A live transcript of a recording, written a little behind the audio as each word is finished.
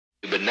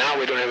But now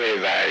we don't have any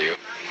value.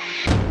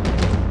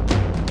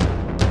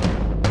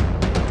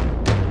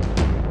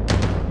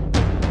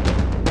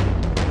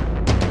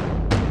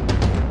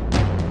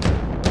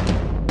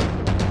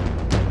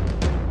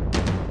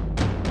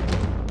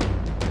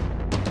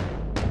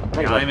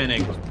 Yeah,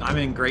 I'm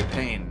in great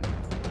pain.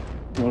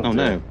 Oh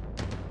no.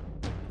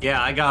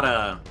 Yeah, I got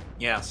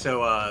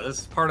so this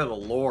is part of the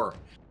lore.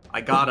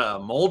 I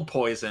got mold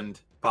poisoned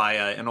by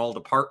an old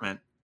apartment.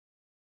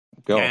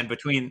 God. And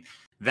between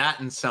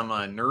that and some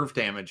nerve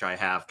damage I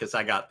have, because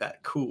I got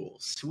that cool,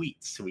 sweet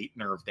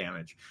nerve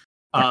damage,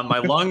 my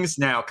lungs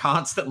now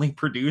constantly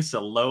produce a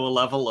low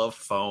level of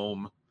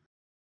foam.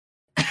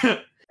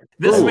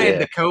 This made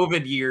the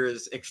COVID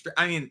years extra.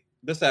 I mean,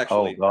 this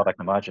actually. Oh God, I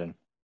can imagine.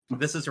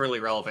 This is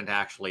really relevant,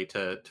 actually,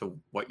 to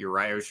what you're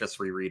right. I was just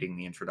rereading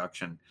the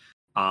introduction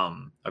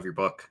of your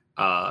book.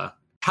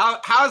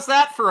 How's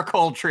that for a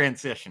cold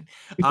transition?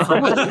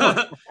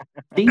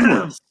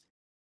 Seamless.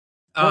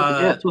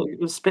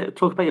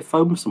 Talk about your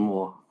foam some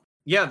more.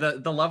 Yeah,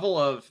 the level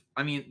of,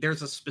 I mean,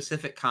 there's a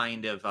specific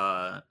kind of,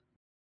 I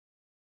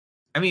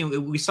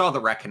mean, we saw the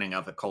reckoning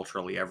of it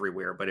culturally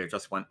everywhere, but it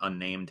just went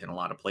unnamed in a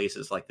lot of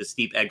places, like the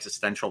steep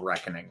existential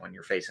reckoning when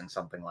you're facing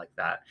something like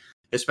that,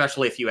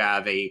 especially if you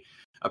have a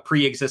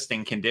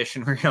pre-existing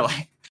condition where you're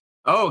like,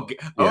 oh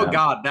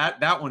God,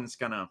 that one's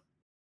gonna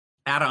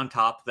add on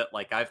top that,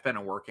 like, I've been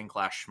a working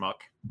class schmuck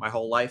my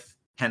whole life.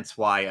 Hence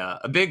why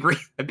a big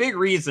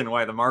reason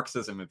why the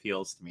Marxism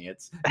appeals to me.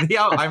 It's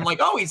I'm like,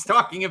 oh, he's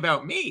talking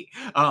about me.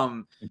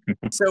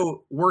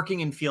 So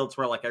working in fields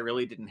where, like, I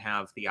really didn't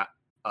have the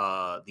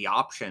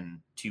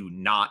option to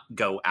not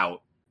go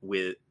out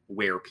with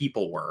where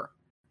people were,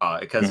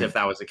 because if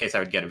that was the case, I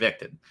would get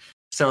evicted.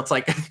 So it's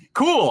like,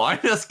 cool, I'm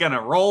just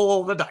gonna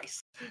roll the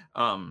dice.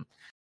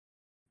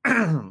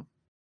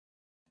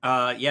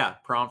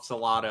 Prompts a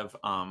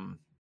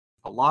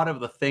lot of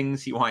the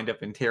things you wind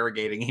up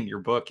interrogating in your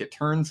book, it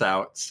turns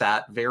out,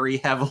 sat very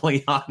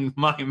heavily on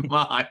my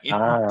mind.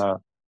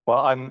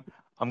 Well, I'm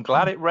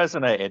glad it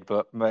resonated,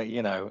 but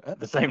at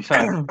the same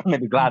time,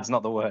 maybe glad's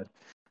not the word.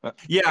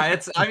 Yeah,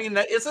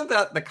 isn't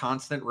that the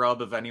constant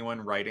rub of anyone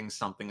writing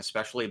something,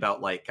 especially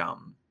about, like,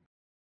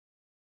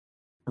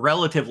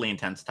 relatively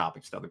intense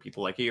topics to other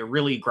people? Like, you're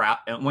really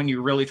when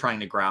you're really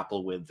trying to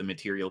grapple with the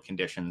material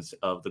conditions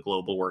of the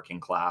global working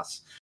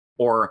class,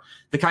 or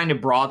the kind of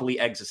broadly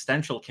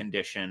existential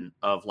condition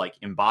of, like,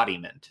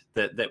 embodiment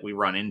that we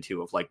run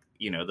into, of, like,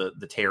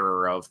 the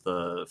terror of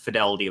the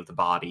fidelity of the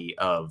body,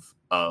 of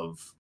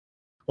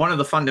one of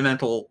the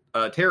fundamental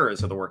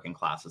terrors of the working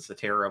class is the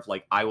terror of,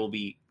 like, I will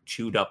be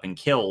chewed up and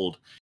killed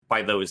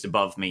by those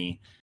above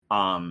me,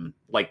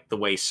 like the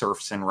way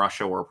serfs in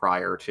Russia were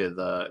prior to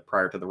the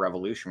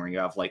revolution, where you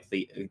have, like,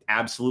 the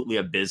absolutely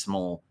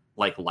abysmal,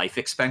 like, life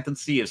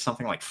expectancy of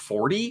something like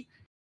 40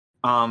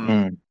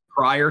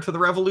 prior to the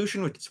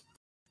revolution, which is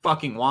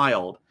fucking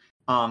wild.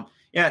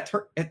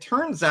 It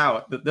turns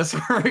out that this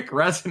work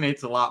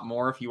resonates a lot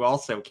more if you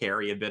also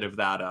carry a bit of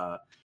that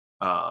a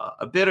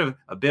bit of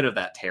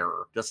that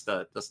terror, just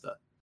a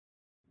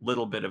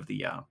little bit of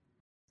the I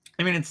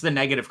mean, it's the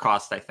negative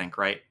cost, I think,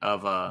 right,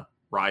 of a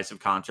rise of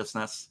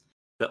consciousness,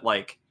 that,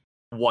 like,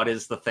 what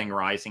is the thing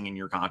rising in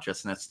your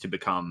consciousness to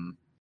become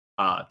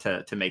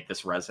to make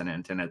this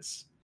resonant? And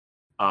it's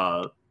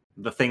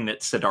the thing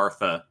that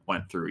Siddhartha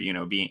went through,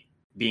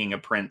 being a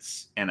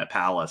prince in a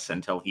palace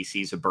until he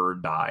sees a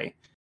bird die,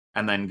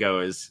 and then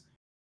goes,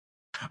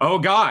 oh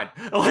God,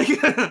 like,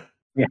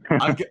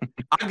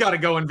 I've got to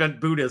go invent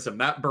Buddhism.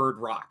 That bird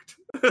rocked.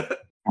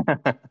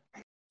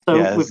 So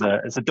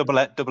it's a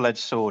double-edged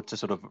sword to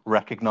sort of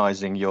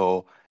recognizing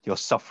your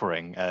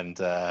suffering, and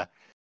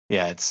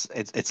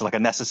it's like a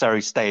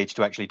necessary stage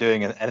to actually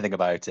doing anything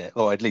about it,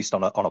 or at least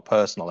on a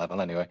personal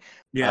level, anyway.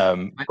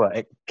 But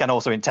it can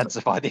also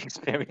intensify the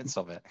experience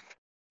of it.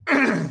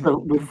 So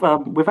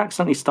we've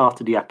accidentally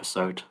started the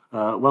episode.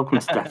 Welcome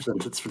to Death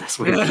Sentence for this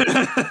week.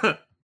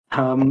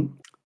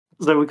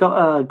 So we've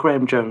got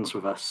Graham Jones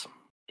with us.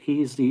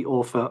 He's the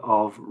author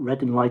of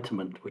Red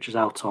Enlightenment, which is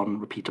out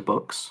on Repeater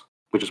Books,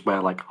 which is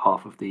where, like,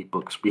 half of the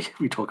books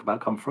we talk about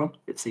come from,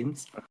 it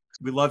seems.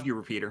 We love you,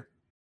 Repeater.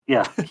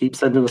 Yeah, keep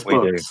sending us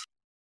books.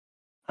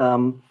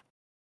 So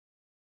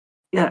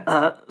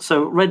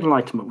Red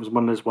Enlightenment was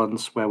one of those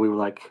ones where we were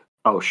like,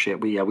 oh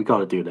shit, we got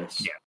to do this.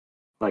 Yeah.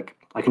 Like,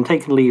 I can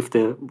take and leave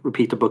the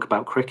Repeater book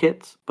about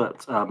cricket,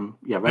 but Red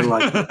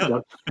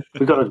Enlightenment,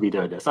 we got to be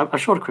doing this. I'm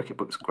sure the cricket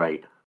book's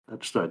great. I'll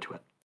just go into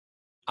it.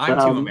 I'm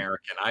too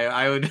American.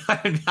 I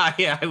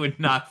would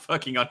not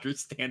fucking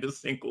understand a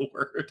single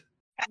word.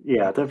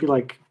 Yeah, they'd be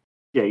like,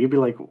 you'd be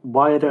like,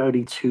 why are there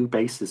only 2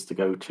 bases to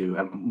go to,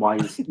 and why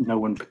is no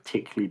one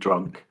particularly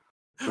drunk?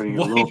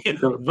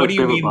 What do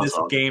you mean this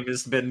game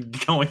has been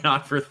going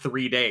on for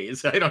 3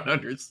 days? I don't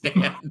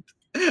understand.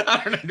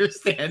 I don't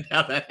understand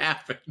how that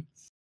happens.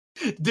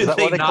 Did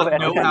they not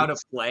know how to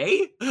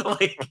play?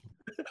 Like,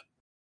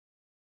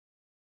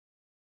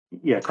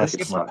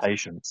 testing my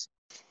patience.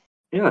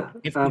 Yeah.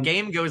 If the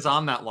game goes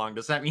on that long,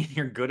 does that mean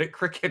you're good at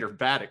cricket or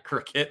bad at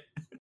cricket?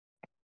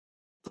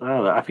 I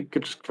don't know. I think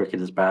just cricket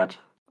is bad.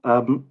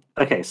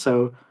 Okay,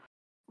 so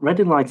Red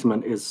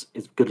Enlightenment is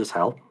good as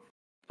hell.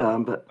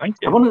 But Thank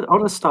I you.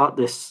 want to start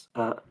this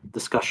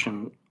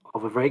discussion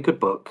of a very good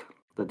book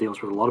that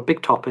deals with a lot of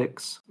big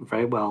topics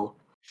very well,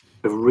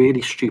 with a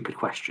really stupid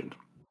question,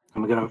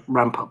 and we're going to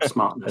ramp up There's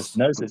smartness.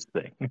 no such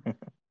thing.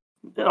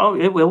 Oh,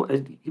 it will.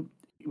 It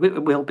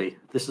will be.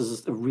 This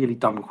is a really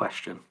dumb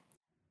question,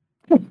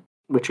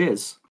 which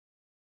is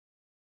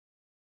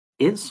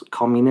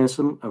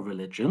communism a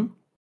religion?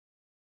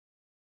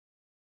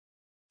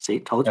 See,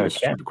 told you it's a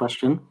Okay. stupid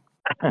question.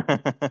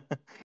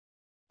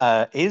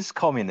 Is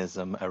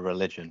communism a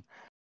religion?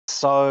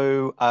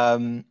 So,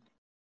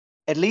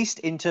 at least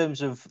in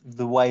terms of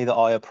the way that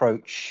I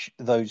approach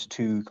those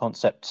two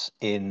concepts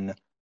in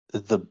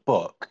the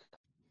book,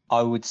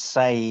 I would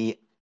say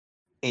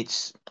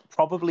it's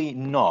probably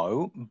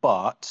no,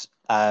 but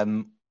there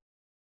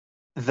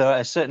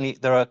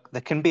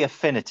can be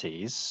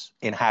affinities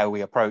in how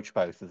we approach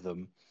both of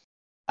them,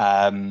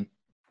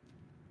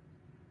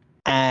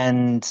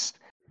 and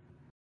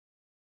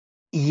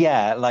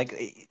yeah,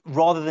 like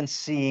rather than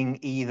seeing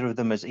either of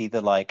them as either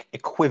like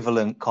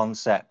equivalent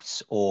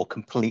concepts or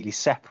completely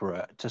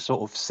separate, to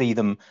sort of see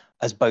them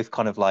as both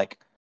kind of like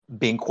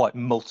being quite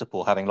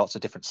multiple, having lots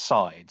of different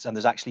sides, and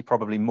there's actually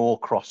probably more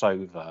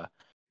crossover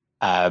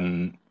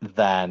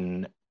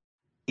than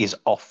is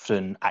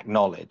often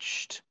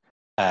acknowledged,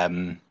 at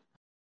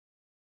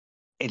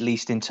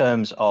least in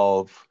terms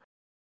of.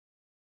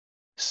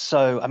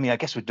 So, I mean, I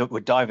guess we're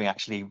diving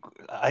actually.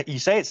 You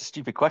say it's a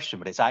stupid question,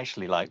 but it's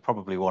actually like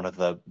probably one of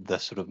the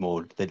sort of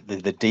more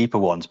the deeper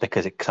ones,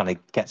 because it kind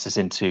of gets us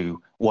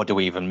into what do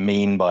we even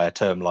mean by a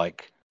term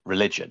like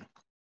religion.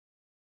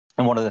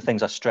 And one of the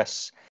things I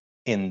stress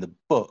in the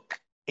book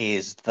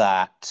is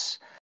that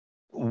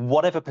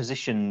whatever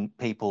position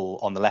people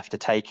on the left are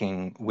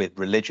taking with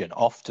religion,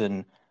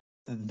 often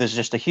there's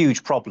just a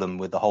huge problem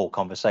with the whole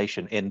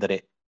conversation in that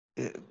it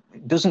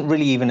doesn't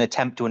really even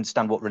attempt to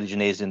understand what religion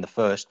is in the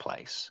first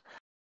place,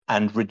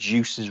 and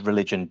reduces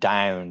religion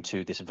down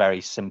to this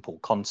very simple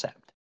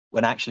concept,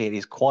 when actually it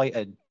is quite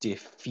a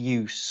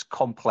diffuse,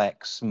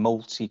 complex,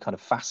 multi kind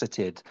of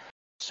faceted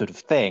sort of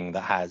thing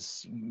that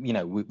has,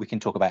 we can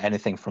talk about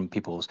anything from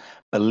people's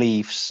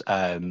beliefs,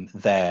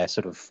 their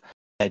sort of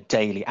their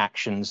daily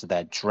actions,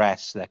 their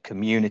dress, their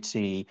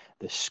community,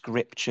 the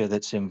scripture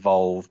that's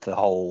involved, the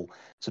whole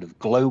sort of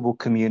global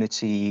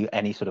community,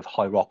 any sort of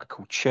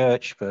hierarchical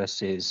church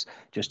versus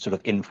just sort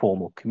of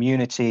informal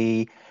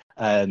community,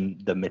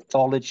 the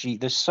mythology.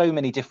 There's so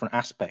many different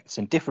aspects,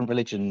 and different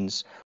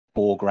religions,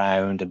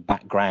 foreground and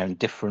background,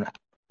 different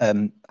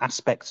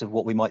aspects of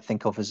what we might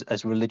think of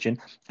as religion.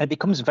 And it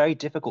becomes very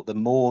difficult the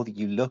more that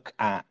you look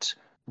at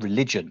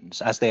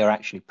religions as they are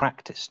actually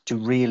practiced to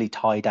really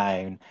tie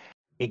down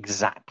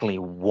exactly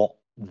what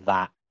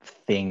that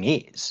thing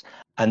is.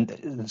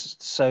 And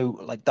so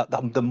like that,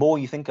 the more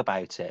you think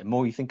about it, the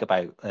more you think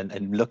about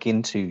and look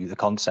into the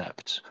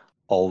concept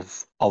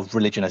of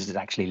religion as it's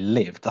actually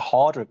lived, the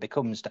harder it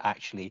becomes to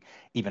actually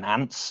even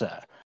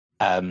answer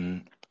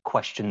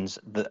questions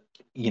that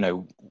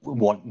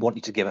want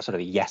you to give a sort of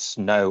a yes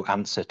no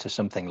answer to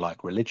something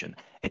like religion.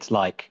 It's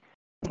like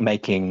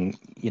making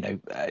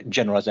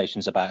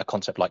generalizations about a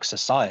concept like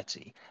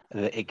society.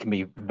 It can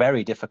be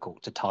very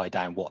difficult to tie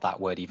down what that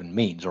word even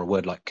means, or a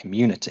word like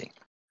community.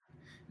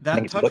 I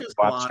think That it's a bit touches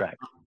too a lot.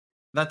 abstract.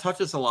 That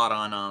touches a lot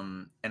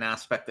on an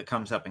aspect that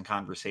comes up in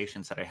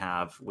conversations that I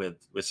have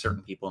with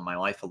certain people in my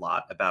life a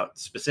lot about,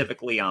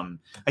 specifically. I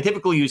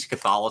typically use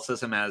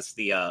Catholicism as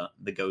the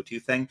go-to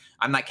thing.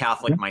 I'm not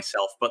Catholic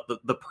myself, but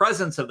the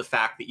presence of the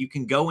fact that you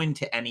can go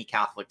into any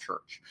Catholic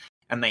church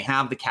and they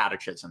have the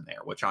catechism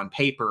there, which on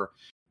paper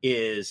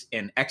is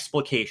an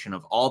explication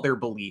of all their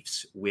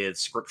beliefs with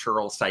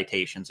scriptural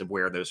citations of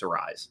where those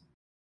arise.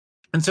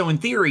 And so in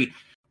theory,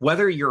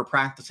 whether you're a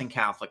practicing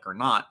Catholic or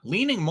not,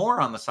 leaning more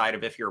on the side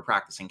of if you're a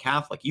practicing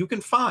Catholic, you can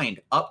find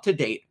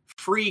up-to-date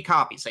free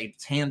copies. They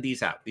hand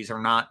these out. These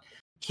are not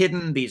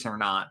hidden. These are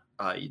not,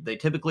 they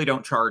typically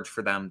don't charge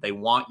for them. They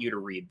want you to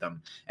read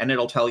them. And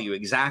it'll tell you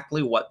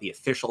exactly what the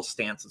official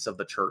stances of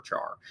the church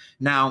are.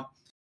 Now,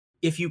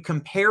 if you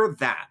compare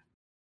that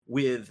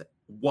with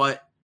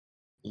what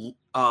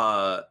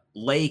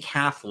lay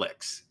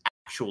Catholics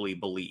actually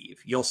believe,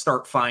 you'll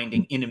start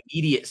finding an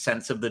immediate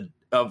sense of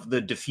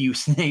the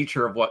diffuse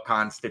nature of what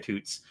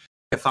constitutes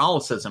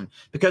Catholicism.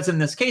 Because in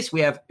this case,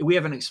 we have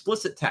an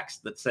explicit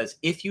text that says,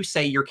 if you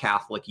say you're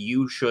Catholic,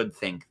 you should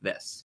think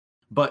this.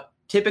 But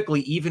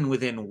typically, even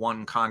within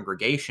one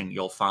congregation,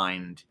 you'll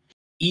find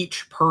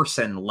each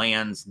person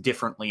lands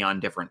differently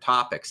on different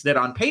topics that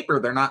on paper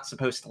they're not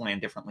supposed to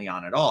land differently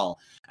on at all.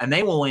 And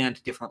they will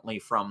land differently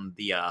from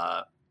the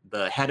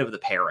head of the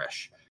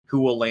parish,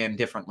 who will land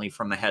differently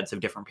from the heads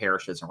of different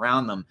parishes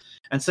around them.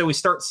 And so we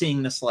start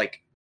seeing this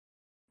like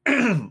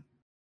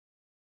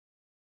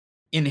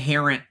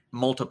inherent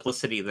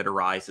multiplicity that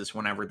arises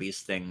whenever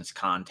these things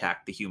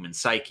contact the human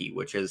psyche,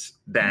 which has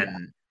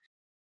been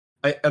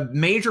a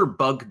major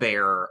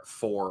bugbear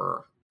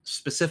for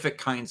specific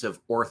kinds of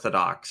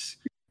Orthodox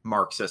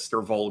Marxist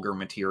or vulgar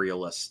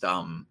materialist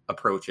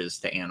approaches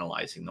to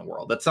analyzing the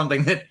world. That's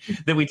something that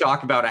we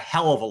talk about a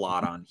hell of a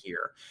lot on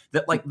here.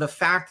 That, like, the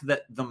fact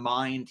that the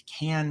mind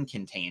can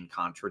contain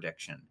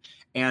contradiction,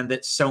 and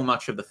that so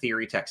much of the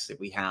theory texts that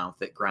we have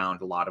that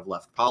ground a lot of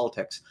left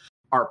politics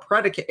are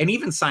predicated, and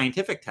even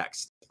scientific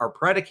texts are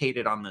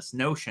predicated on this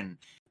notion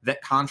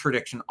that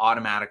contradiction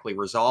automatically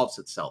resolves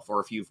itself.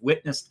 Or if you've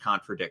witnessed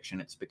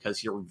contradiction, it's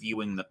because you're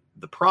viewing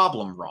the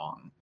problem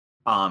wrong.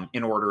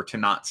 In order to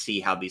not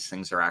see how these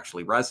things are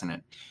actually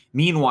resonant.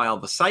 Meanwhile,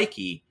 the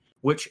psyche,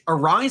 which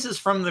arises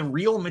from the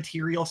real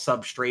material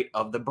substrate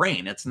of the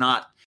brain, it's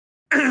not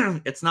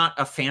it's not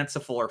a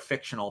fanciful or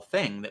fictional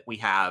thing that we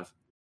have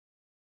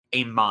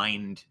a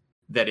mind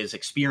that is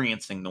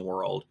experiencing the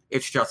world.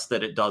 It's just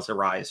that it does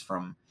arise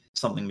from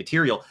something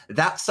material.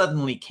 That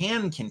suddenly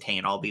can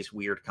contain all these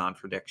weird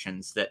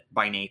contradictions that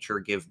by nature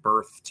give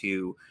birth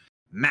to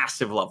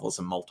massive levels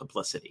of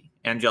multiplicity.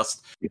 And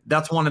just,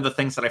 that's one of the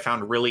things that I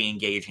found really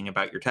engaging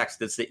about your text,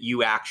 is that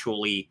you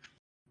actually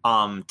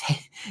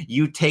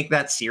you take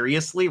that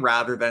seriously,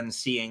 rather than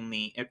seeing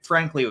the,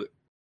 frankly,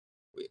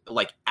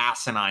 like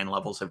asinine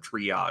levels of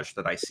triage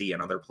that I see in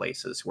other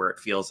places, where it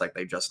feels like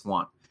they just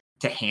want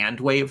to hand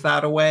wave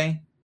that away,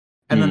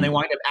 and then they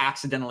wind up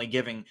accidentally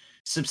giving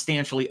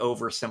substantially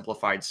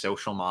oversimplified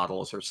social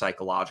models or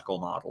psychological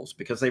models,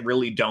 because they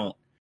really don't.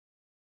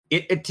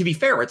 To be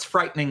fair, it's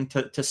frightening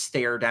to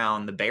stare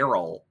down the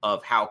barrel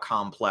of how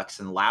complex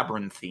and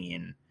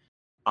labyrinthine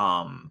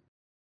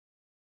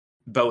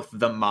both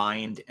the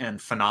mind and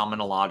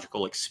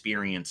phenomenological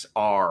experience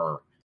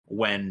are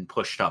when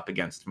pushed up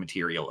against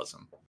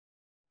materialism.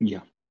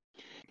 Yeah,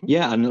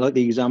 and like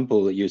the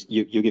example that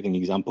you're giving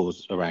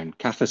examples around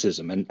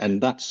Catholicism,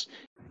 and that's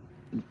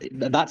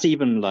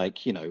even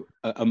like, you know,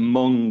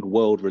 among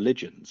world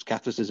religions,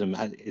 Catholicism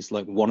is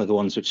like one of the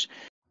ones which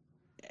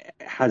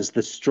has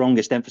the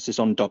strongest emphasis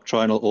on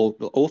doctrinal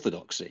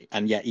orthodoxy,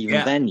 and yet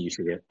even then you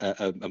see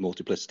a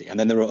multiplicity. And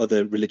then there are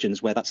other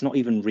religions where that's not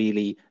even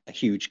really a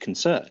huge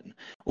concern,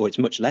 or it's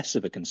much less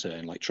of a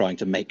concern, like trying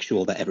to make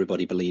sure that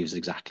everybody believes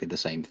exactly the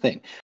same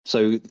thing.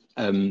 So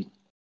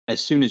as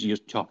soon as you're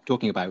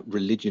talking about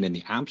religion in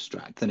the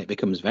abstract, then it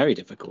becomes very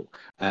difficult.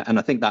 And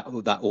I think that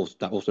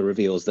also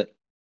reveals that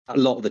a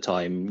lot of the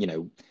time, you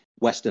know,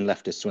 Western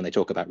leftists, when they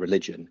talk about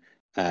religion,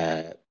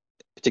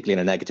 particularly in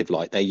a negative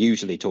light, they're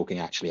usually talking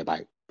actually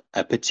about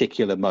a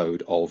particular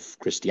mode of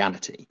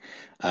Christianity.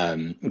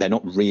 They're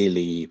not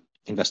really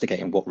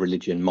investigating what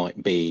religion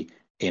might be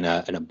in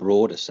a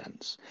broader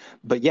sense.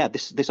 But yeah,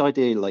 this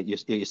idea, like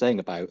you're saying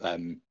about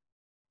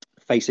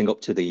facing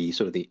up to the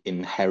sort of the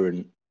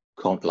inherent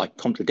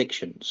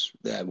contradictions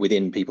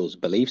within people's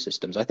belief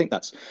systems, I think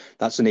that's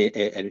an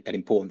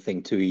important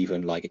thing to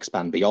even like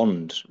expand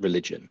beyond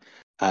religion.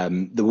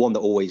 The one that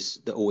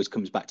always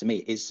comes back to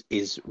me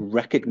is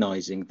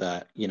recognizing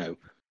that, you know,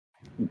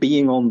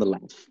 being on the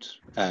left,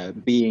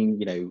 being,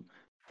 you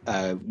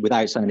know,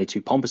 without sounding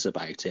too pompous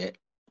about it,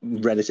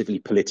 relatively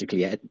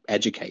politically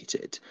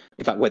educated,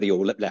 in fact, whether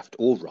you're left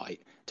or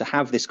right, to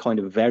have this kind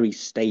of very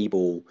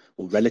stable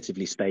or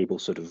relatively stable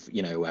sort of,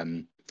 you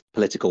know,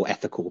 political,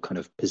 ethical kind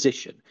of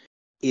position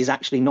is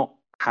actually not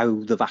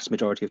how the vast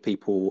majority of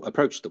people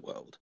approach the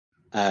world.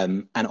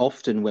 And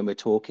often when we're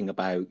talking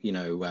about, you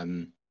know,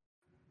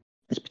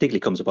 this particularly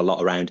comes up a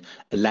lot around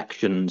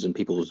elections and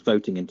people's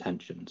voting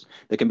intentions,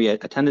 there can be a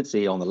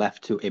tendency on the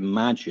left to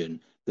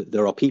imagine that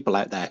there are people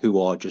out there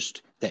who are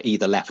just, they're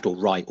either left or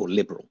right or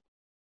liberal,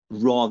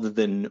 rather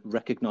than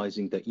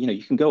recognizing that, you know,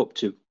 you can go up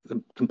to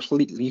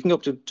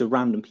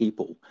random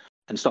people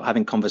and start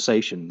having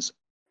conversations,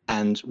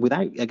 and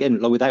without,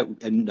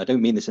 and I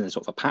don't mean this in a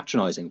sort of a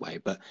patronizing way,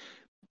 but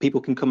people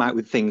can come out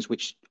with things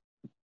which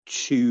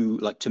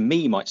to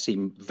me might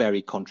seem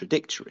very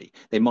contradictory.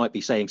 They might be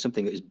saying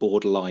something that is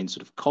borderline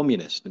sort of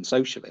communist and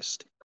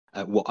socialist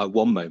at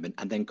one moment,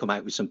 and then come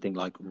out with something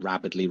like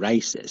rabidly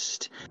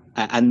racist,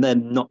 and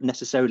then not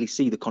necessarily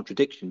see the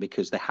contradiction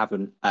because they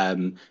haven't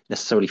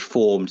necessarily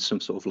formed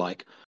some sort of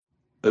like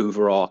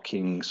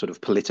overarching sort of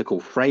political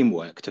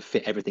framework to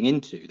fit everything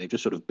into. They've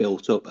just sort of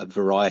built up a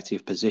variety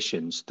of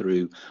positions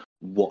through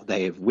what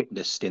they have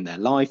witnessed in their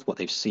life, what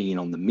they've seen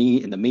on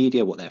in the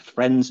media, what their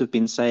friends have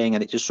been saying,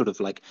 and it just sort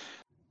of like,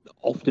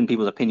 often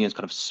people's opinions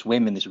kind of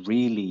swim in this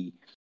really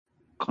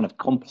kind of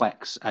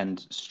complex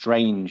and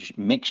strange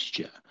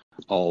mixture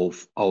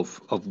of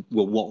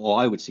what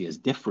I would see as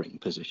differing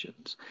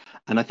positions.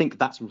 And I think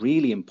that's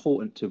really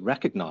important to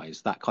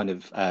recognize, that kind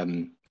of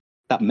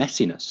that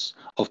messiness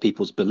of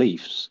people's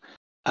beliefs,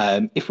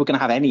 if we're going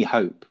to have any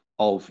hope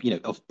of, you know,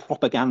 of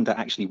propaganda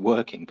actually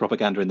working,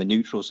 propaganda in the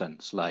neutral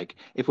sense, like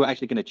if we're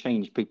actually going to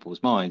change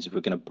people's minds, if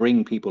we're going to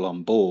bring people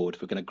on board,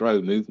 if we're going to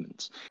grow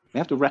movements, we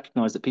have to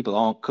recognize that people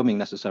aren't coming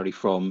necessarily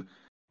from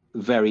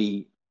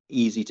very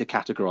easy to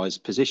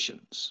categorize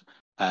positions,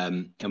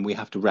 and we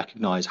have to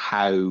recognize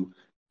how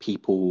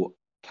people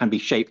can be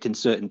shaped in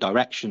certain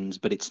directions,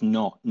 but it's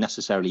not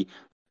necessarily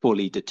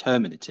fully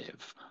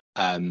determinative.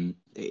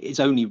 It's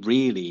only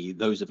really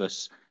those of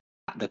us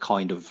at the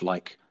kind of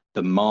like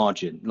the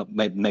margin,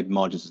 maybe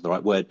margins is the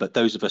right word, but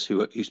those of us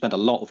who spend a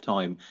lot of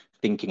time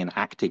thinking and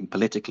acting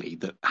politically,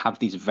 that have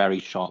these very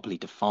sharply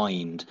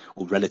defined,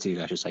 or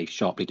relatively, I should say,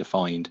 sharply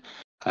defined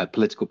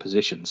political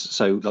positions.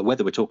 So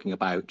whether we're talking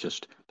about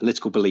just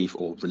political belief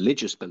or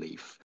religious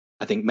belief,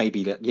 I think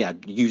maybe that,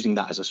 using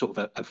that as a sort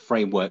of a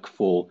framework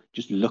for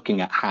just looking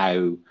at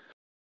how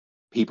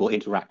people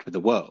interact with the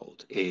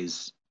world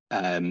is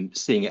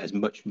seeing it as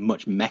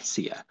much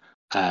messier.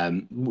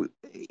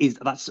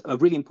 That's a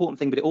really important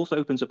thing, but it also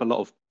opens up a lot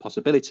of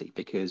possibility,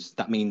 because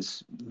that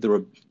means there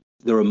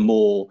are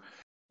more,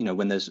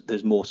 when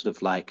there's more sort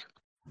of like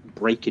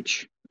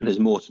breakage, there's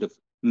more sort of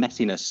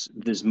messiness,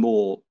 there's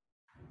more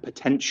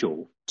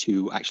potential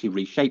to actually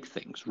reshape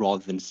things,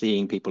 rather than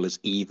seeing people as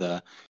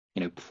either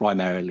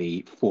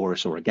primarily for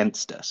us or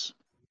against us.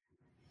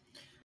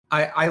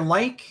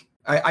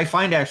 I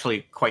find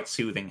actually quite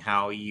soothing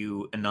how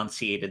you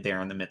enunciated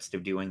there in the midst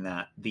of doing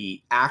that.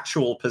 The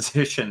actual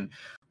position,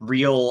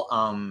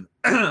 I'm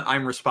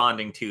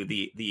responding to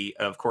the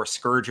of course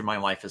scourge of my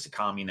life as a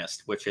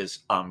communist, which is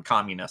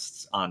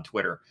communists on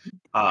Twitter.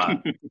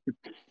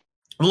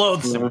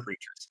 Loathsome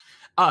creatures.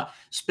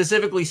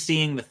 Specifically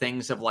seeing the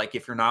things of like,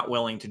 if you're not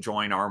willing to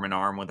join arm in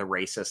arm with a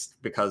racist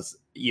because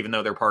even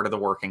though they're part of the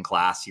working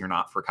class, you're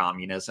not for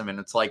communism. And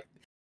it's like,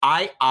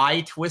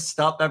 I twist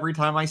up every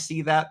time I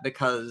see that,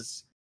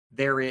 because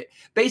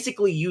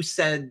basically you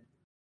said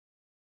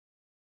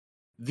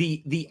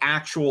the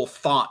actual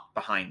thought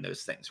behind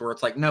those things, where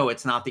it's like, no,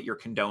 it's not that you're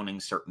condoning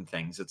certain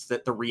things. It's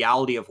that the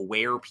reality of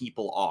where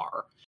people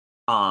are,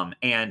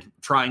 and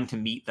trying to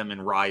meet them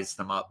and rise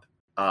them up,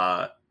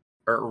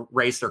 or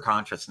raise their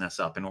consciousness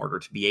up in order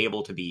to be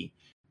able to be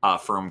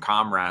firm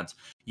comrades.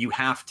 You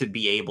have to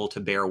be able to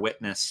bear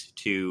witness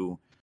to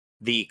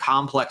the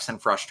complex and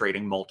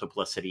frustrating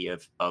multiplicity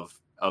of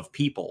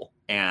people.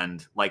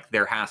 And like,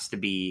 you have to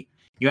be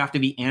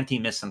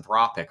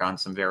anti-misanthropic on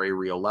some very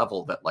real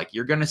level, that like,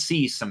 you're going to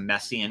see some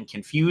messy and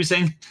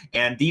confusing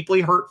and deeply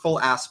hurtful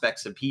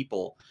aspects of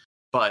people,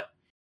 but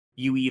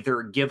you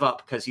either give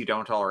up because you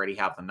don't already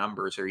have the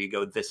numbers, or you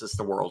go, this is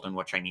the world in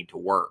which I need to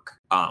work.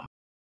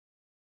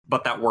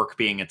 But that work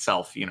being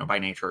itself, by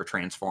nature, a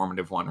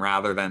transformative one,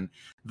 rather than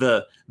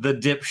the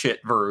dipshit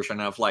version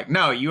of like,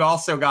 no, you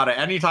also got to,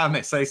 anytime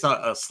they say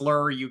a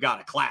slur, you got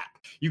to clap.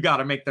 You got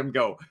to make them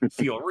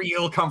feel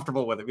real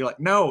comfortable with it. Be like,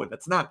 no,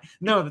 that's not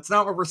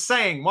what we're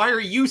saying. Why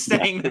are you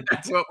saying that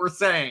that's what we're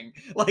saying?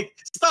 Like,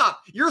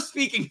 stop. You're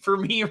speaking for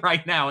me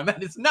right now, and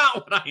that is not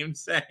what I am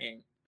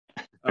saying.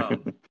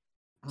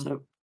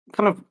 So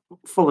kind of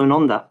following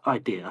on that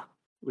idea,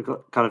 we've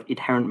got kind of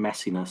inherent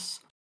messiness.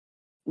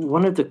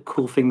 One of the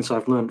cool things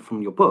I've learned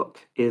from your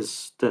book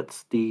is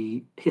that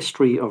the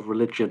history of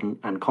religion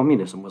and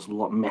communism was a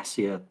lot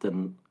messier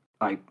than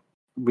I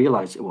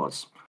realized it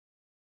was.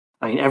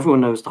 I mean,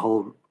 everyone knows the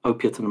whole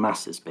opiate to the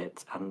masses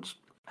bit, and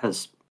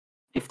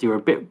if you're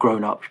a bit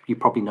grown up, you've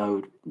probably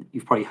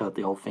heard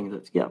the old thing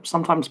that,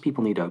 sometimes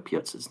people need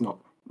opiates. It's not,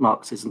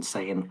 Marx isn't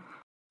saying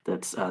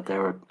that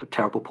they're a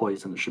terrible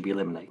poison that should be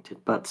eliminated.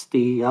 But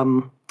the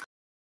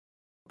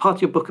part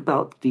of your book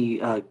about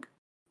the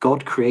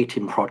God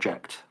creating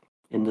project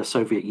in the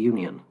Soviet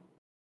Union,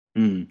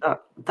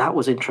 that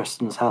was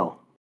interesting as hell.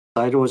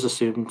 I'd always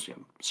assumed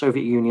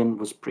Soviet Union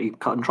was pretty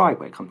cut and dry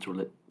when it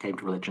came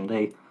to religion.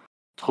 They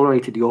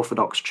tolerated the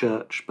Orthodox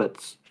Church,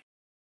 but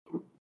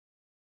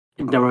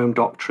in their own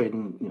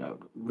doctrine,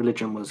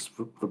 religion was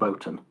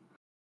verboten.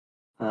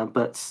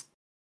 But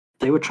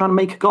they were trying to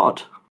make a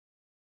god.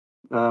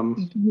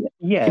 Kind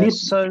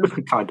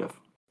of.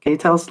 Can you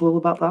tell us a little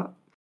about that?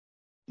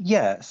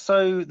 Yeah,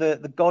 so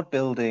the God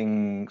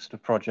building sort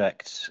of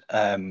project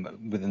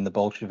within the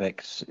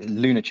Bolsheviks,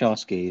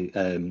 Lunacharsky,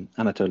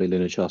 Anatoly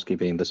Lunacharsky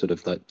being the sort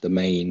of the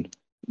main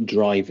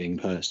driving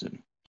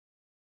person.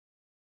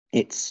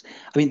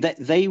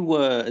 They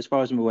were, as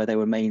far as I'm aware, they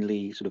were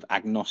mainly sort of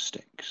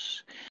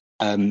agnostics.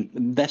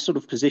 Their sort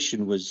of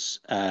position was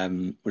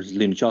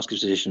Lunacharsky's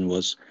position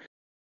was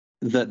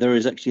that there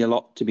is actually a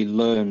lot to be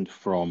learned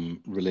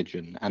from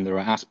religion, and there are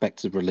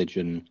aspects of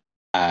religion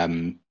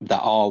that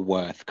are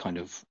worth kind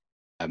of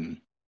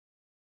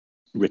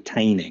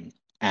retaining,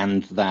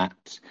 and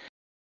that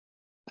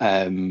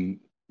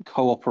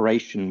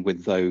cooperation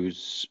with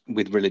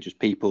religious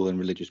people and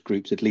religious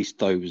groups, at least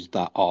those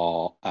that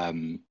are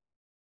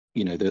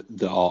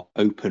that are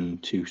open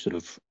to sort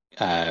of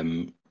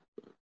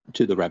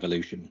to the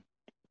revolution,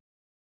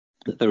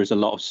 that there is a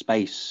lot of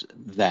space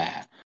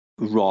there,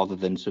 rather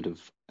than sort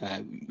of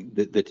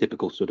the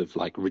typical sort of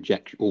like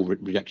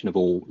rejection of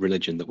all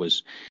religion that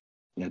was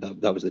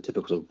that was the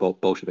typical sort of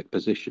Bolshevik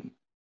position.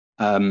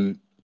 In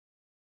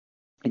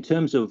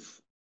terms of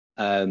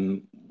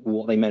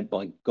what they meant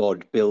by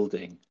God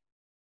building,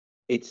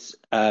 this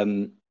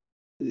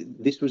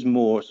was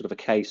more sort of a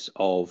case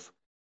of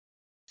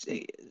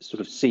sort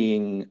of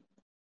seeing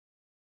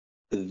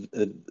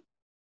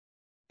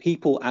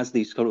people as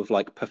these sort of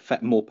like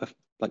perfectible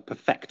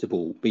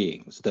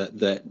beings.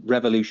 That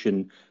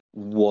revolution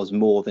was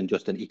more than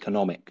just an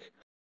economic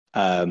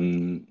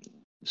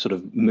sort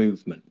of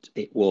movement.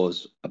 It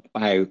was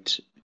about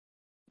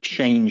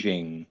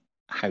changing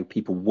how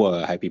people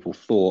were, how people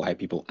thought, how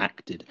people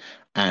acted,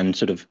 and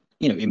sort of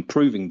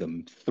improving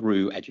them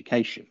through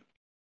education.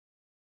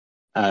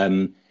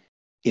 In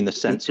the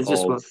sense is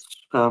this of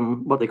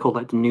what they call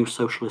like the new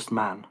socialist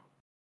man?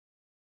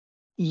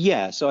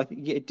 yeah, so I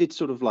think it did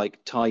sort of like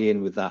tie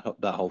in with that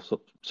whole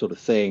sort of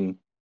thing.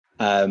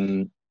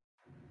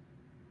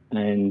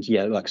 And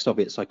yeah, like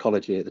Soviet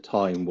psychology at the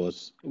time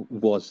was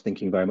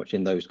thinking very much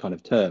in those kind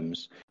of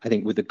terms. I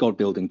think with the God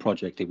building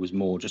project, it was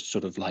more just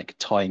sort of like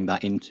tying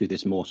that into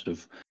this more sort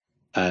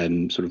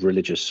of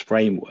religious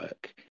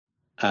framework.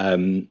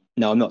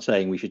 Now, I'm not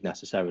saying we should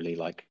necessarily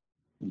like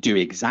do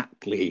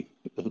exactly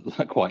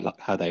quite like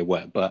how they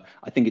were, but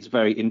I think it's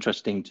very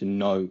interesting to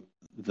know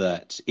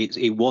that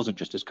it wasn't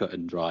just as cut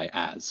and dry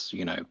as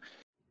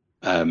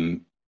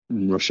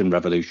Russian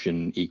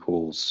Revolution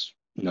equals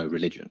no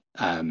religion.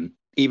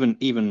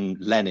 Even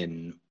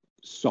Lenin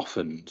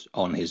softened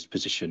on his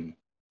position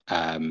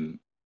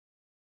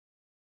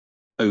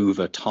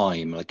over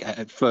time. Like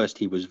at first,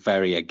 he was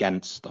very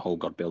against the whole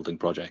God building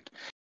project,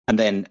 and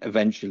then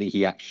eventually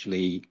he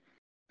actually,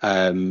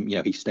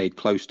 he stayed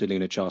close to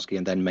Lunacharsky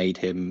and then made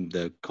him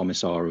the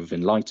Commissar of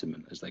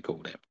Enlightenment, as they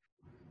called him.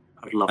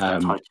 I love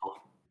that title.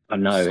 I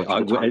know.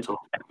 Title.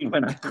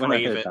 When I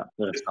heard that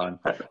first time,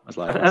 I was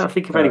like, I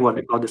think if anyone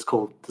on this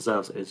call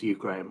deserves it, is you,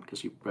 Graham,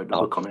 because you wrote the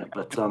book on it.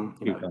 But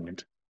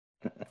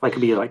if I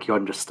could be like your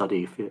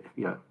understudy, in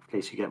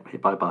case you get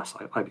hit by a bus,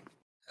 I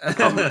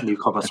become new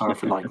Commissar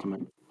of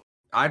Enlightenment.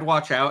 I'd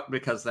watch out,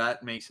 because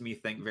that makes me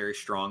think very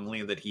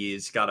strongly that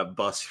he's got a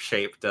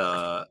bus-shaped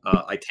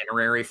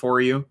itinerary for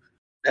you.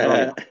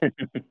 Going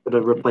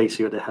to replace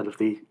you at the head of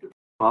the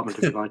Department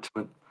of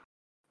Enlightenment.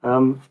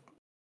 And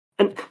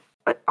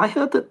I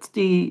heard that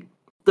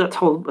that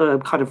whole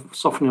kind of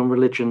softening on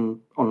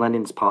religion on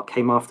Lenin's part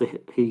came after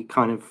he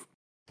kind of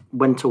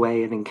went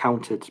away and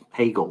encountered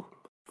Hegel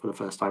for the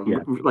first time. Yeah.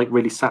 Like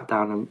really sat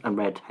down and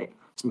read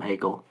some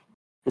Hegel.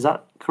 Is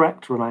that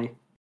correct, or am I?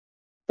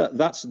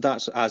 That's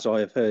as I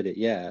have heard it.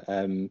 Yeah,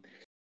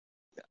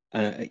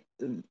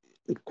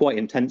 quite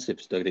intensive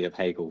study of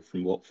Hegel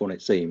from what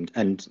it seemed,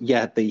 and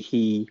yeah,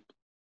 he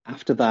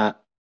after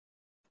that.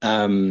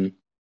 I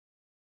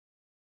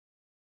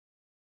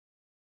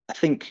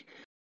think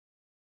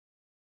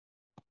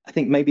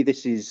maybe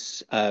this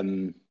is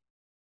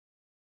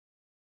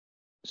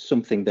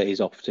something that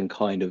is often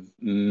kind of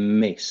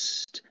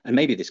missed, and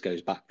maybe this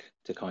goes back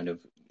to kind of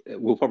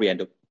we'll probably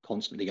end up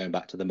constantly going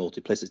back to the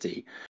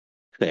multiplicity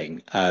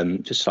thing.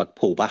 Just to like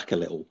pull back a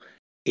little,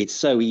 it's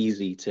so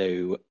easy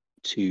to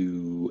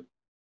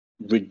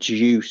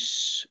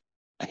reduce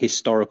a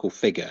historical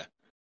figure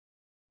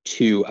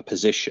to a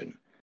position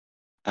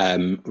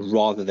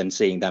rather than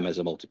seeing them as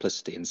a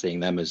multiplicity and seeing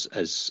them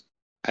as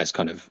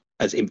kind of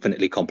as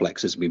infinitely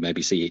complex as we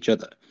maybe see each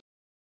other.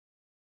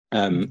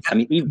 I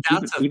mean,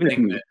 that's a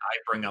thing that I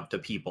bring up to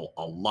people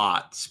a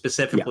lot,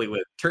 specifically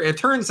with. It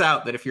turns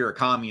out that if you're a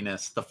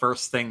communist, the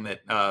first thing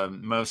that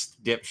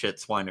most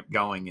dipshits wind up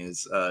going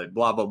is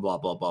blah blah blah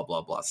blah blah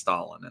blah blah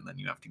Stalin, and then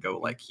you have to go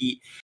like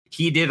he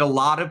did a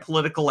lot of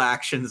political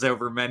actions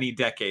over many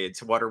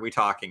decades. What are we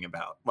talking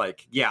about?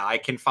 Like, yeah, I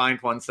can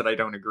find ones that I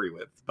don't agree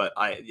with, but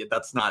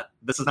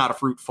this is not a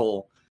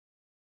fruitful.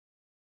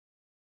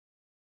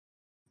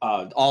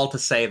 All to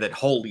say that,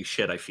 holy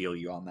shit, I feel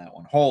you on that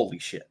one. Holy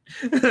shit.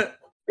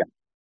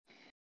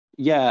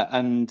 Yeah,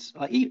 and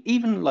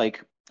even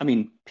like, I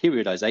mean,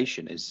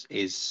 periodization is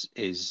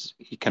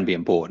it can be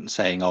important.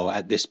 Saying, oh,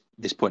 at this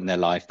point in their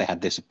life they had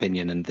this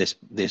opinion, and this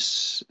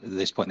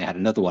point they had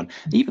another one.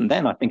 Even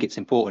then, I think it's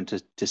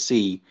important to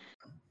see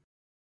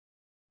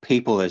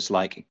people as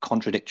like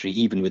contradictory,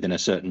 even within a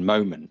certain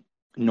moment,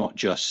 not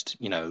just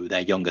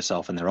their younger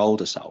self and their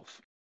older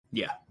self.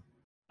 Yeah.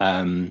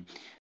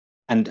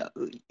 And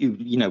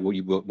what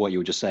you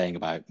were just saying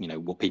about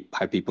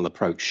how people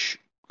approach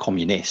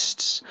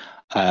communists.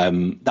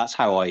 That's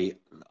how I,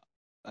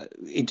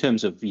 in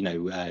terms of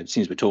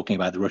since we're talking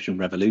about the Russian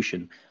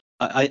Revolution,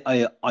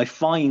 I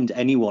find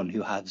anyone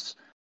who has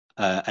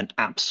an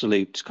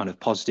absolute kind of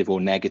positive or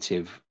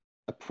negative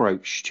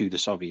approach to the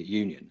Soviet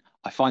Union,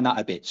 I find that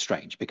a bit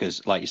strange,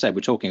 because, like you said,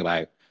 we're talking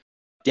about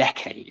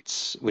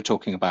decades. We're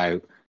talking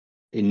about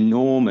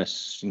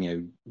enormous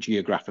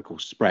geographical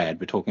spread.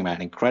 We're talking about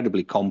an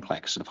incredibly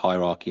complex sort of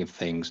hierarchy of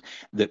things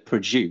that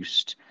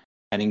produced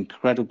an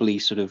incredibly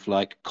sort of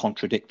like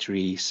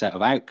contradictory set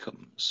of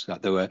outcomes.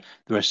 Like there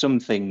are some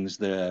things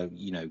that are,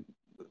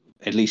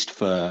 at least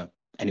for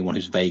anyone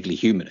who's vaguely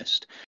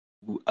humanist,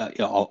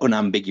 are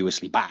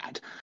unambiguously bad,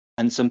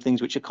 and some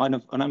things which are kind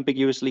of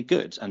unambiguously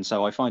good. And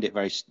so I find it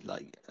very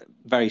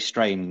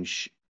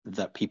strange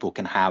that people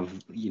can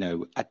have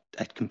a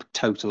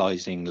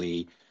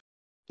totalizingly,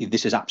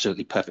 this is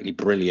absolutely perfectly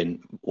brilliant,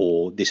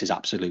 or this is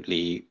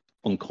absolutely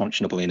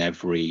unconscionable in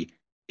every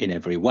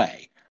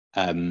way.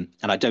 And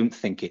I don't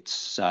think it's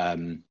sort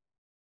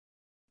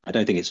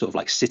of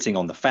like sitting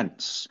on the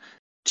fence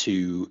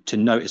to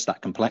notice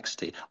that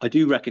complexity. I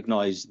do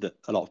recognize that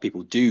a lot of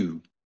people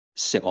do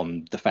sit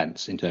on the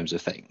fence in terms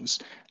of things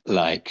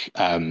like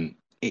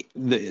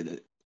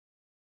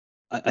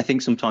I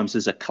think sometimes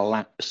there's a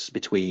collapse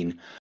between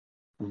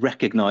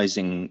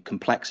recognizing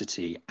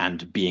complexity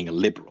and being a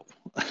liberal.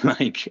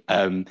 Like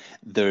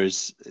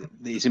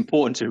it's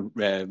important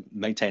to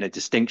maintain a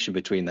distinction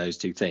between those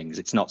two things.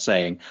 It's not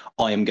saying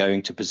I am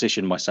going to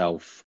position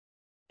myself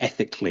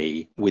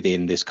ethically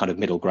within this kind of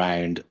middle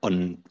ground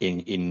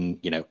in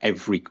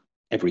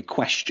every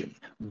question,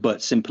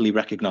 but simply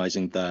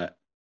recognizing that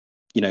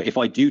if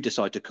I do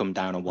decide to come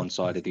down on one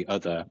side or the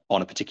other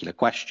on a particular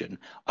question,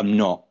 I'm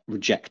not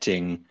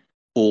rejecting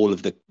all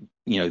of the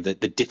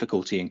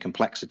difficulty and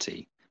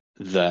complexity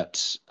that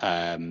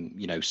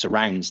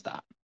surrounds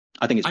that.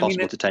 I think it's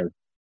possible to take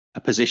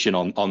a position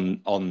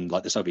on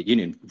like the Soviet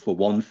Union for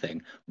one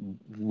thing,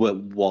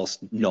 whilst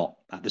not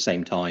at the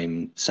same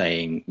time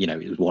saying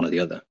it was one or the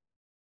other.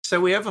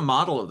 So we have a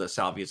model of this,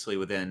 obviously,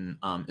 within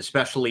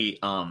especially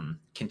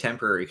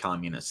contemporary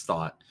communist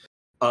thought,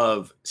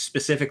 of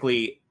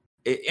specifically,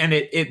 and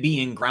it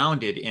being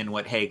grounded in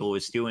what Hegel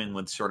was doing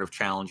with sort of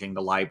challenging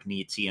the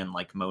Leibnizian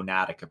like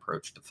monadic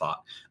approach to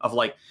thought, of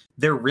like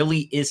there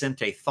really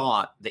isn't a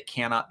thought that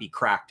cannot be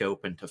cracked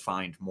open to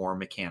find more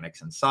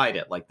mechanics inside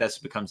it. Like this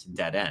becomes a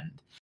dead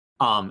end.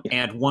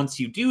 And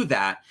once you do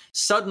that,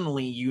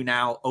 suddenly you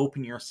now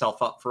open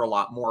yourself up for a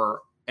lot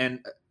more,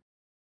 and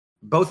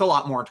both a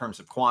lot more in terms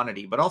of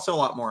quantity, but also a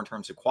lot more in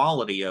terms of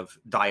quality of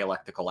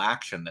dialectical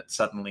action, that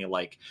suddenly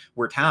like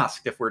we're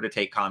tasked, if we're to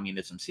take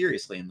communism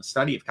seriously and the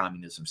study of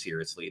communism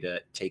seriously,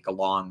 to take a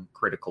long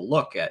critical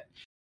look at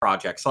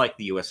projects like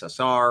the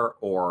USSR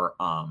or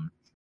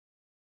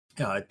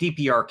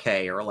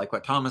DPRK, or like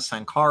what Thomas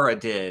Sankara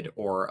did,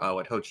 or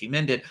what Ho Chi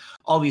Minh did,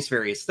 all these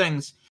various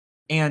things.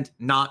 And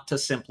not to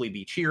simply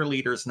be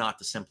cheerleaders, not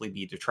to simply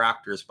be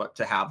detractors, but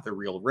to have the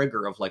real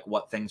rigor of like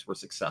what things were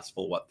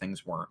successful, what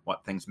things weren't,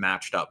 what things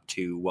matched up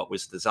to what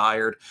was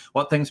desired,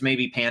 what things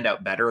maybe panned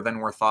out better than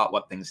were thought,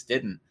 what things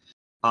didn't.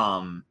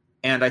 And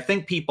I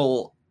think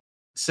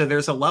so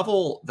there's a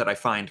level that I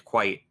find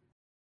quite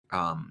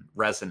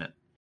resonant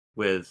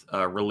with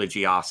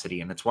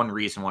religiosity. And it's one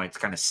reason why it's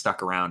kind of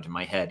stuck around in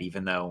my head,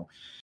 even though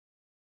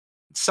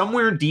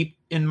somewhere deep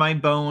in my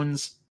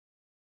bones,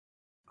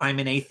 I'm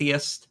an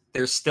atheist.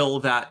 There's still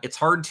that it's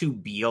hard to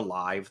be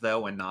alive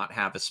though and not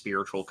have a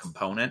spiritual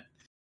component.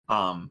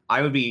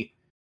 I would be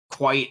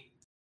quite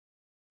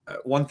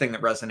one thing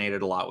that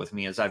resonated a lot with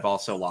me is I've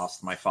also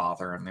lost my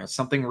father, and there's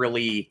something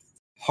really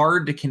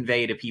hard to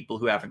convey to people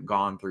who haven't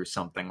gone through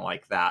something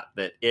like that,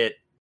 that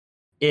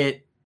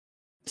it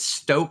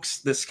stokes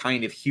this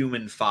kind of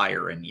human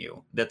fire in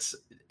you that's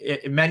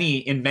in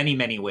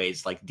many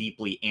ways like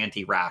deeply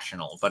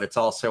anti-rational, but it's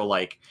also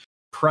like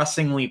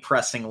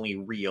pressingly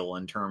real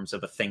in terms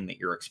of a thing that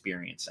you're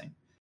experiencing.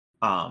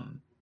 And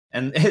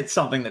it's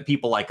something that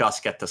people like us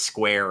get to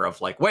square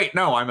of like, wait,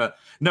 no, I'm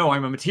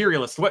a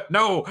materialist. What?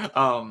 No.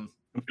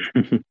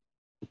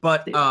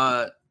 But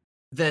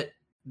that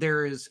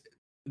there's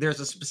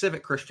a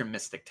specific Christian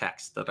mystic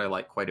text that I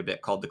like quite a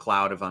bit called The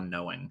Cloud of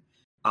Unknowing.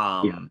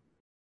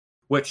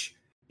 Which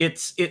it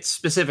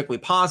specifically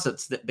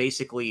posits that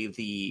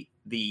basically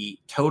the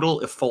total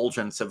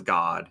effulgence of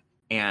God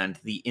and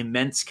the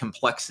immense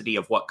complexity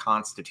of what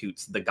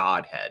constitutes the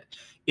Godhead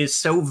is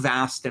so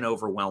vast and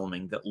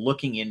overwhelming that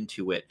looking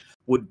into it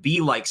would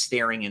be like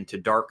staring into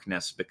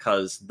darkness,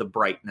 because the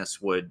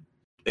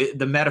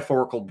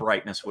metaphorical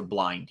brightness would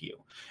blind you,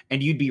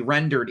 and you'd be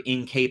rendered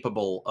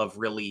incapable of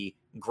really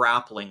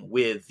grappling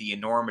with the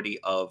enormity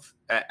of,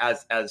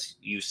 as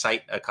you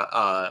cite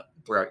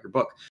throughout your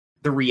book,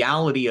 the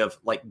reality of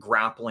like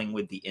grappling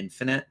with the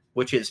infinite,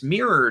 which is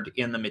mirrored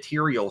in the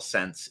material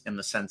sense, in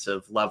the sense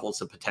of levels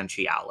of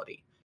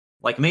potentiality.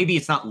 Like maybe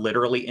it's not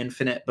literally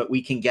infinite, but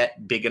we can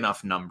get big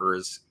enough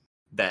numbers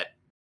that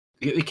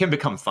it can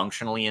become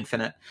functionally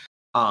infinite.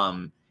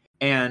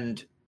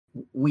 And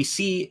we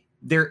see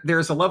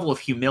there's a level of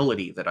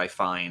humility that I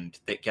find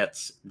that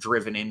gets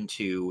driven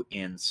into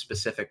in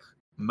specific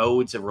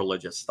modes of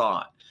religious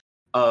thought,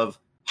 of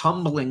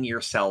humbling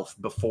yourself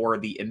before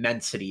the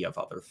immensity of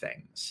other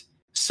things,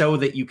 so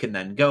that you can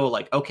then go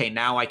like, okay,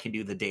 now I can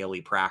do the daily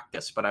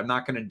practice, but I'm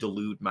not going to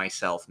delude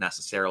myself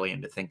necessarily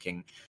into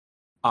thinking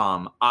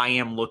I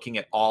am looking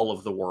at all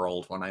of the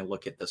world when I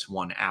look at this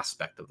one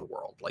aspect of the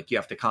world. Like you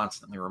have to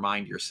constantly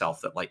remind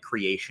yourself that like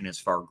creation is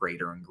far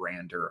greater and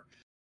grander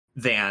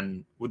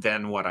than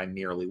what I'm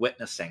merely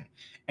witnessing.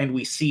 And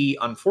we see,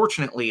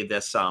 unfortunately,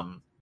 this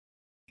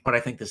but I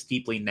think this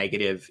deeply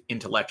negative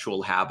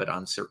intellectual habit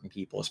on certain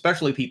people,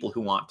 especially people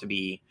who want to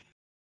be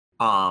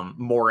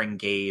more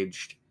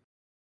engaged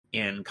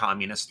in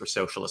communist or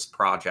socialist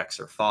projects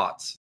or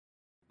thoughts,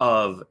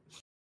 of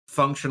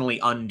functionally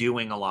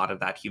undoing a lot of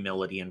that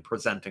humility and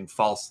presenting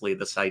falsely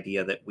this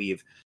idea that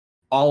we've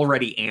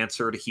already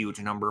answered a huge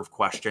number of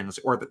questions,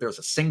 or that there's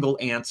a single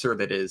answer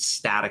that is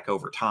static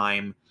over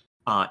time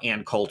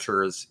and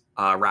cultures,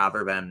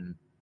 rather than,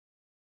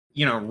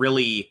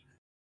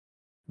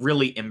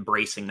 really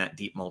embracing that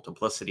deep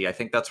multiplicity. I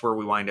think that's where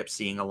we wind up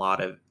seeing a lot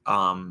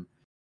of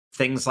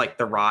things like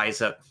the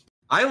rise of,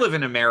 I live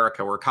in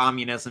America where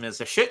communism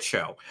is a shit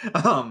show.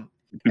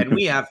 and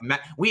we have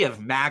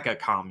MAGA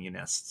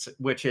communists,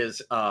 which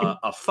is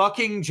a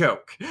fucking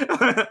joke.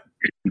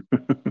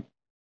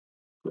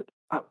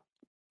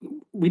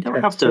 We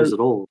don't have those at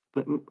all,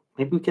 but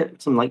maybe we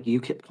get some like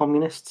UKIP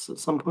communists at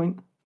some point.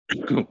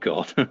 Oh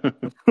God.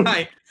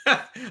 I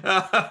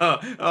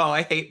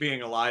hate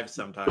being alive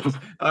sometimes.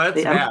 That's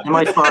Hey, bad.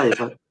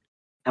 MI5.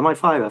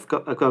 MI5. I've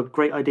got a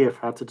great idea for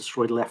how to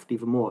destroy the left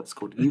even more. It's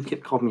called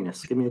UKIP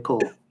communists. Give me a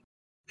call.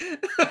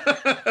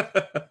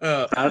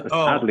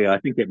 Sadly, I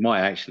think it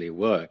might actually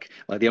work.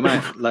 Like the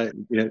amount,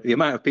 the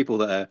amount of people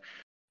that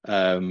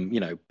are,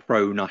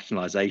 pro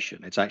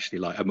nationalization. It's actually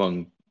like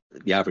among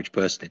the average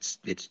person,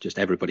 it's just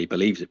everybody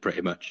believes it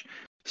pretty much.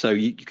 So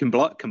you can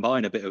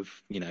combine a bit of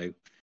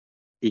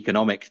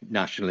economic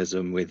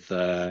nationalism with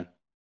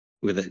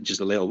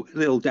just a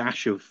little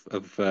dash of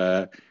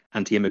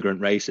anti-immigrant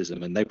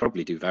racism, and they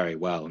probably do very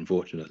well,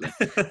 unfortunately.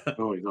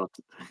 Oh my God.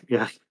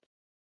 Yeah.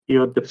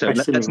 You're So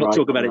depressing let's me not right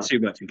talk on about it that.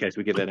 too much in case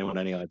we give anyone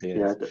any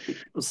ideas. Yeah,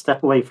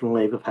 step away from the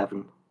wave of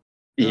heaven.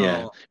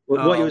 Yeah.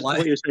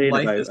 What you were saying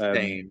life about is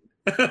pain.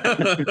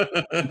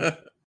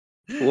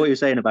 what you're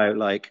saying about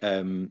like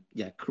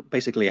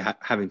basically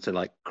having to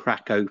like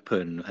crack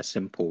open a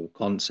simple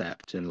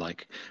concept and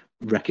like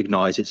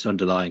recognize its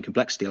underlying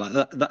complexity, like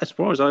that as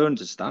far as I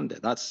understand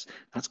it, that's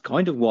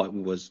kind of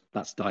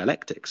that's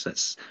dialectics.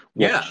 That's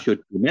what should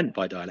be meant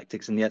by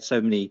dialectics. And yet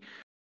so many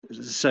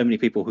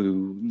people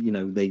who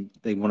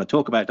they want to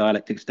talk about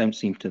dialectics don't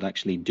seem to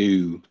actually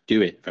do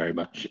it very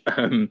much.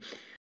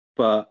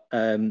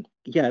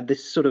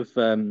 This sort of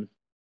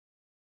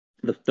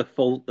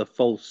the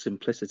false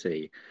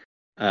simplicity.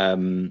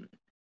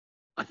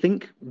 I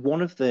think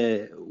one of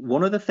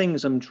the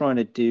things I'm trying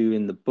to do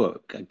in the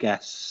book, I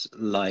guess,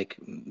 like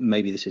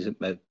maybe this is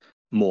a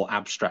more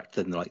abstract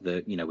than like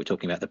we're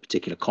talking about the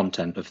particular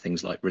content of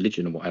things like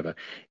religion and whatever,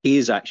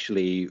 is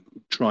actually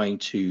trying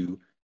to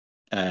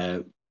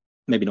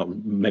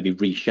maybe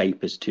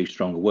reshape is too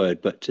strong a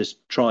word, but to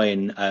try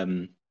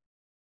and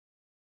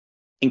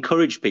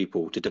encourage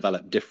people to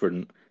develop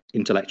different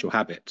intellectual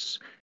habits,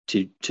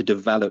 to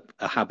develop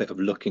a habit of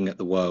looking at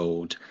the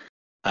world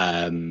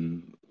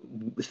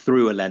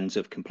through a lens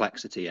of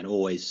complexity and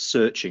always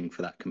searching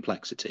for that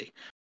complexity.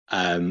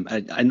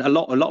 And a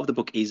lot of the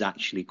book is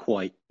actually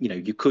quite,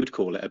 you could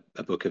call it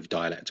a book of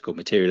dialectical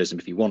materialism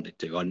if you wanted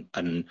to,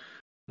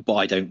 but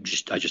I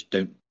just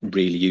don't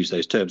really use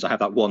those terms. I have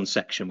that one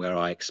section where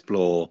I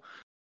explore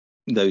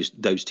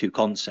those two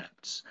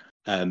concepts.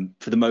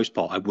 For the most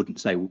part, I wouldn't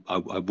say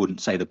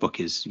the book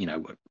is,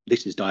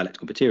 this is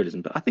dialectical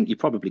materialism, but I think you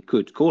probably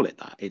could call it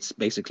that. It's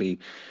basically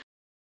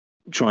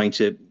trying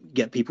to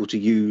get people to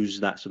use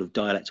that sort of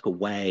dialectical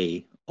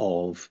way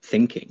of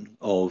thinking,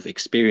 of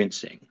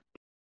experiencing,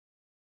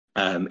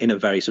 in a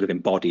very sort of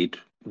embodied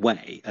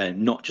way,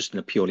 and not just in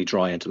a purely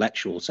dry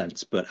intellectual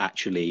sense, but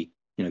actually,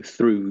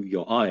 through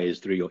your eyes,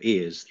 through your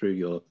ears,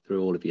 through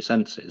all of your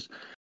senses,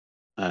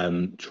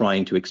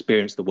 trying to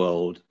experience the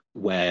world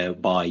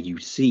whereby you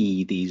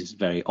see these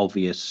very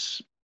obvious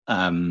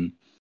holes,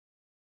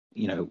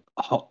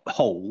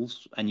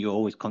 and you're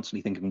always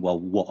constantly thinking, well,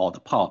 what are the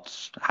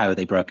parts? How are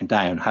they broken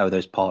down? How are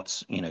those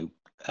parts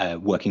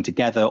working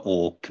together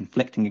or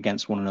conflicting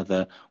against one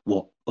another?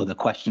 What other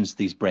questions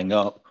these bring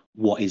up?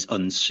 What is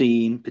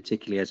unseen,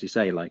 particularly, as you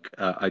say, like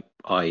I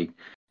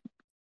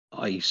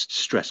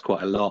stress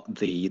quite a lot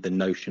the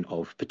notion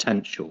of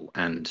potential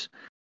and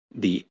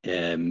the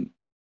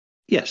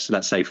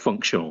let's say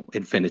functional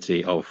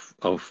infinity of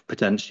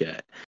potential.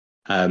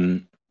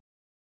 And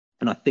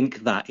I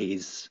think that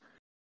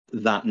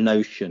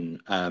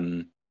notion,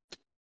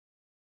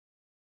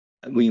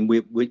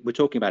 we're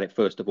talking about it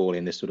first of all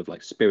in this sort of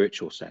like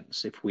spiritual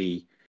sense. If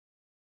we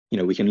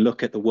can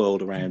look at the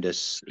world around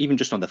us, even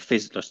just on the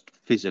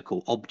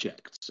physical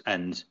objects,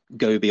 and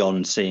go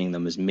beyond seeing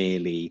them as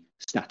merely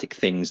static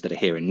things that are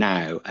here and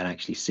now, and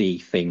actually see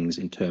things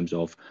in terms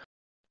of,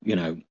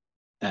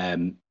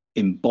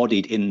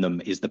 embodied in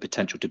them is the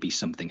potential to be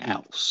something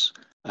else,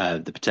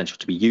 the potential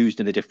to be used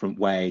in a different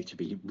way, to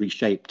be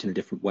reshaped in a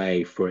different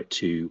way, for it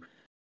to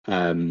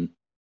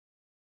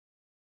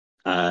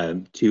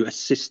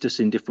assist us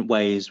in different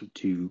ways,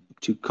 to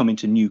come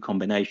into new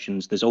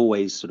combinations. There's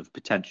always sort of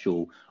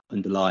potential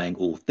underlying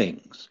all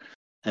things,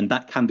 and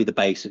that can be the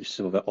basis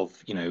of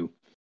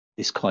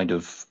this kind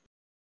of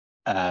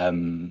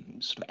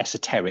sort of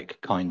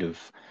esoteric kind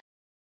of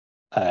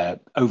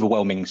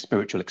overwhelming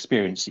spiritual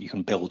experience that you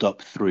can build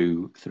up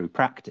through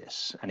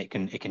practice, and it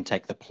can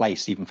take the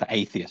place, even for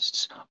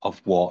atheists,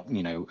 of what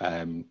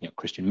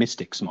Christian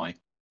mystics might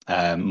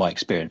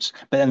experience.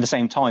 But at the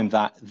same time,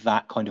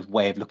 that kind of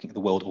way of looking at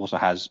the world also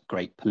has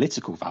great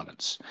political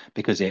valence,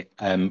 because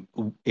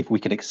if we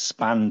could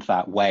expand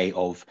that way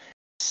of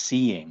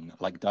seeing,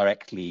 like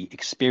directly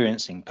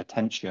experiencing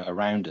potentia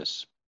around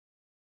us,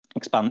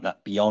 expand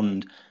that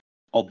beyond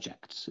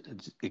objects,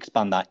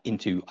 expand that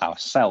into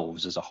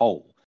ourselves as a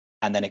whole,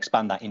 and then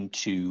expand that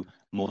into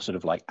more sort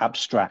of like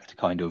abstract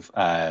kind of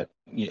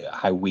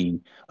how we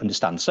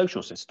understand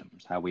social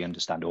systems, how we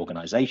understand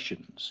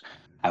organizations,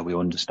 how we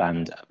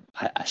understand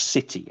a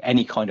city,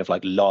 any kind of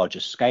like larger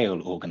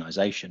scale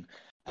organization.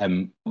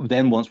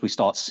 Then once we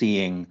start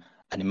seeing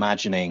and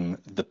imagining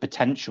the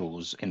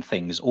potentials in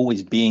things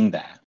always being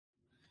there,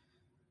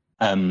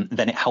 then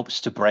it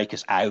helps to break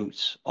us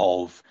out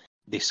of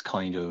this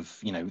kind of,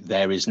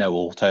 there is no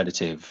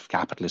alternative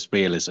capitalist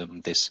realism,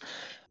 this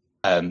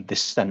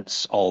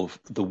sense of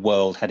the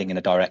world heading in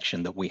a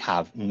direction that we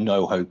have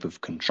no hope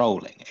of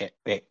controlling.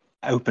 It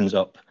opens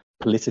up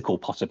political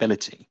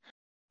possibility.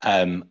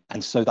 And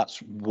so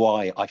that's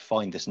why I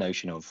find this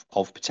notion of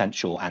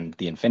potential and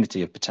the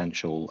infinity of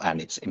potential and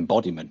its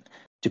embodiment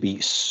to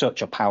be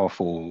such a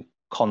powerful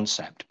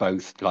concept,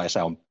 both, like I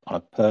say, on a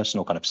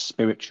personal kind of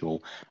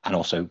spiritual and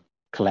also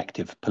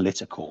collective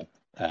political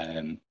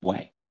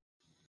way.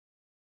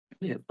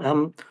 Yeah,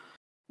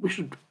 we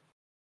should.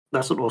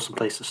 That's an awesome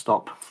place to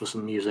stop for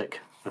some music,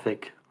 I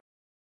think.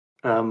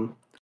 Langdon,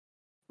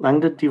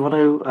 do you want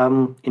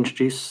to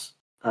introduce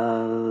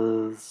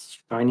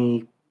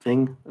Shiny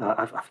Thing?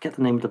 I forget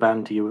the name of the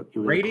band you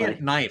were Radiant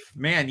play. Knife.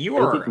 Man, you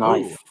Radiant are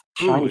Knife,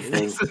 Shiny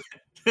Thing.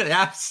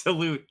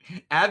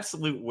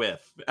 absolute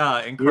whiff.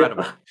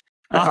 Incredible. Yeah.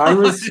 I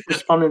was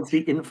responding to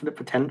the infinite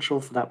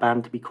potential for that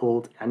band to be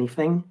called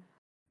anything.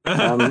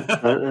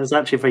 It was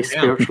actually a very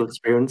spiritual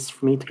experience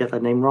for me to get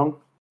that name wrong.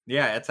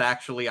 Yeah, it's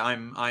actually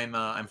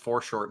I'm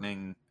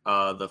foreshortening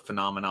the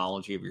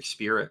phenomenology of your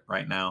spirit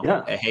right now.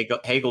 Yeah,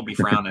 Hegel be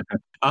frowning.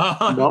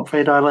 Not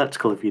very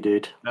dialectical if you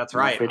did. That's Not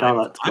right. very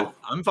dialectical.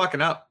 I'm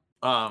fucking up.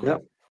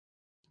 Yep.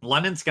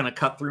 London's gonna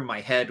cut through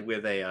my head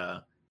with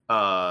a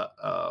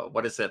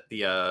what is it?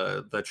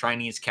 The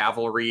Chinese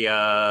cavalry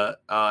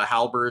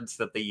halberds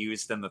that they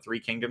used in the Three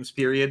Kingdoms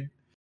period.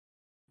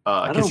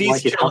 Because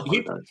he's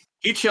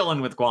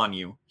chilling with Guan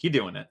Yu. He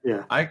doing it.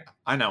 Yeah,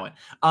 I know it.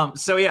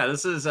 So yeah,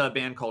 this is a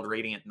band called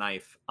Radiant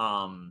Knife.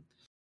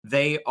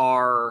 They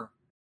are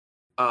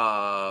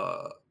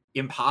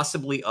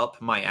impossibly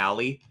up my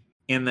alley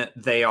in that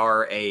they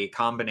are a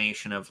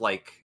combination of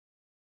like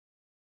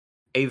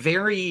a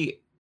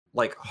very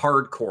like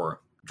hardcore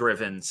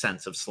driven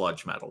sense of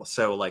sludge metal.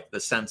 So like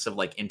the sense of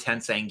like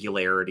intense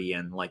angularity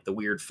and like the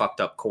weird fucked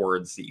up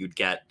chords that you'd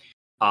get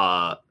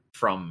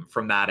from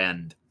that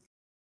end.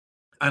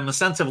 And the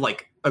sense of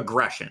like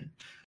aggression.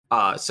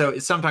 So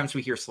sometimes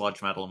we hear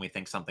sludge metal and we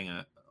think something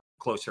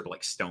closer to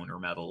like stoner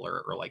metal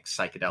or like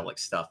psychedelic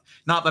stuff.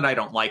 Not that I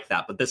don't like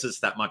that, but this is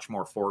that much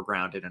more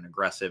foregrounded and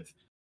aggressive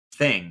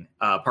thing,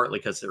 partly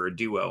because they're a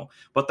duo.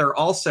 But they're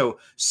also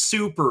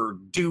super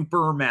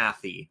duper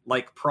mathy,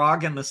 like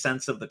prog in the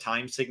sense of the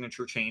time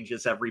signature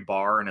changes every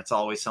bar and it's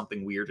always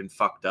something weird and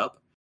fucked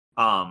up.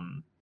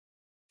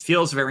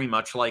 Feels very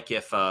much like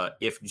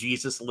if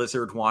Jesus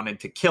Lizard wanted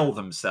to kill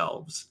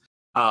themselves.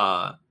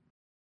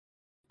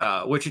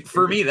 Which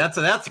for me that's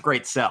a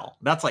great sell.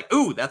 That's like,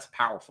 ooh, that's a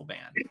powerful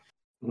band.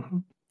 Mm-hmm.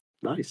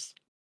 Nice.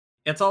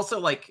 It's also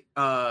like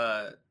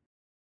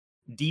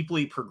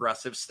deeply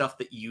progressive stuff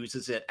that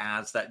uses it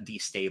as that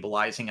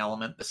destabilizing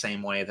element the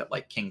same way that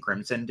like King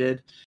Crimson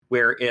did,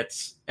 where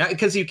it's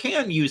because you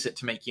can use it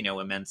to make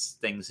immense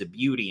things of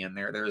beauty, and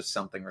there's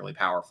something really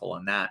powerful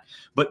in that.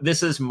 But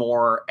this is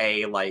more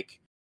a like,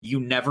 you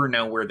never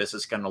know where this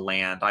is going to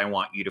land. I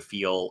want you to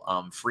feel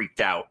freaked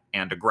out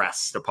and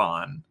aggressed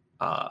upon.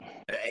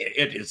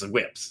 It is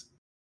whips.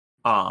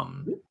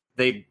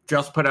 They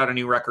just put out a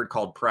new record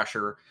called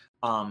Pressure.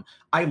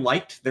 I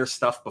liked their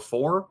stuff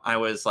before. I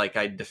was like,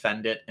 I'd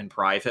defend it in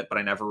private, but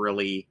I never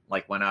really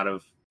like went out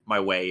of my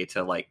way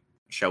to like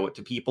show it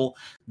to people.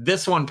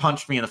 This one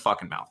punched me in the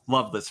fucking mouth.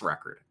 Love this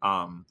record.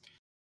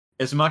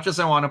 As much as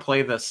I want to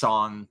play the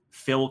song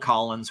Phil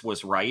Collins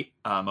Was Right,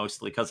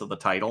 mostly because of the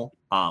title.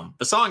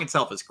 The song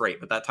itself is great,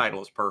 but that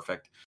title is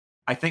perfect.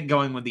 I think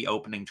going with the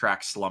opening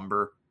track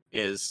Slumber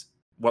is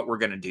what we're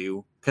going to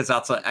do, because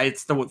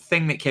it's the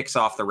thing that kicks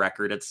off the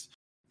record. It's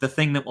the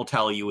thing that will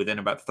tell you within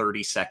about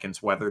 30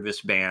 seconds whether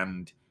this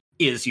band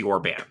is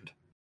your band.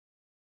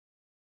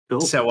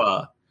 Cool.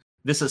 So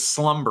this is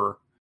Slumber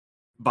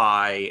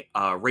by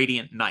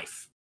Radiant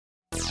Knife.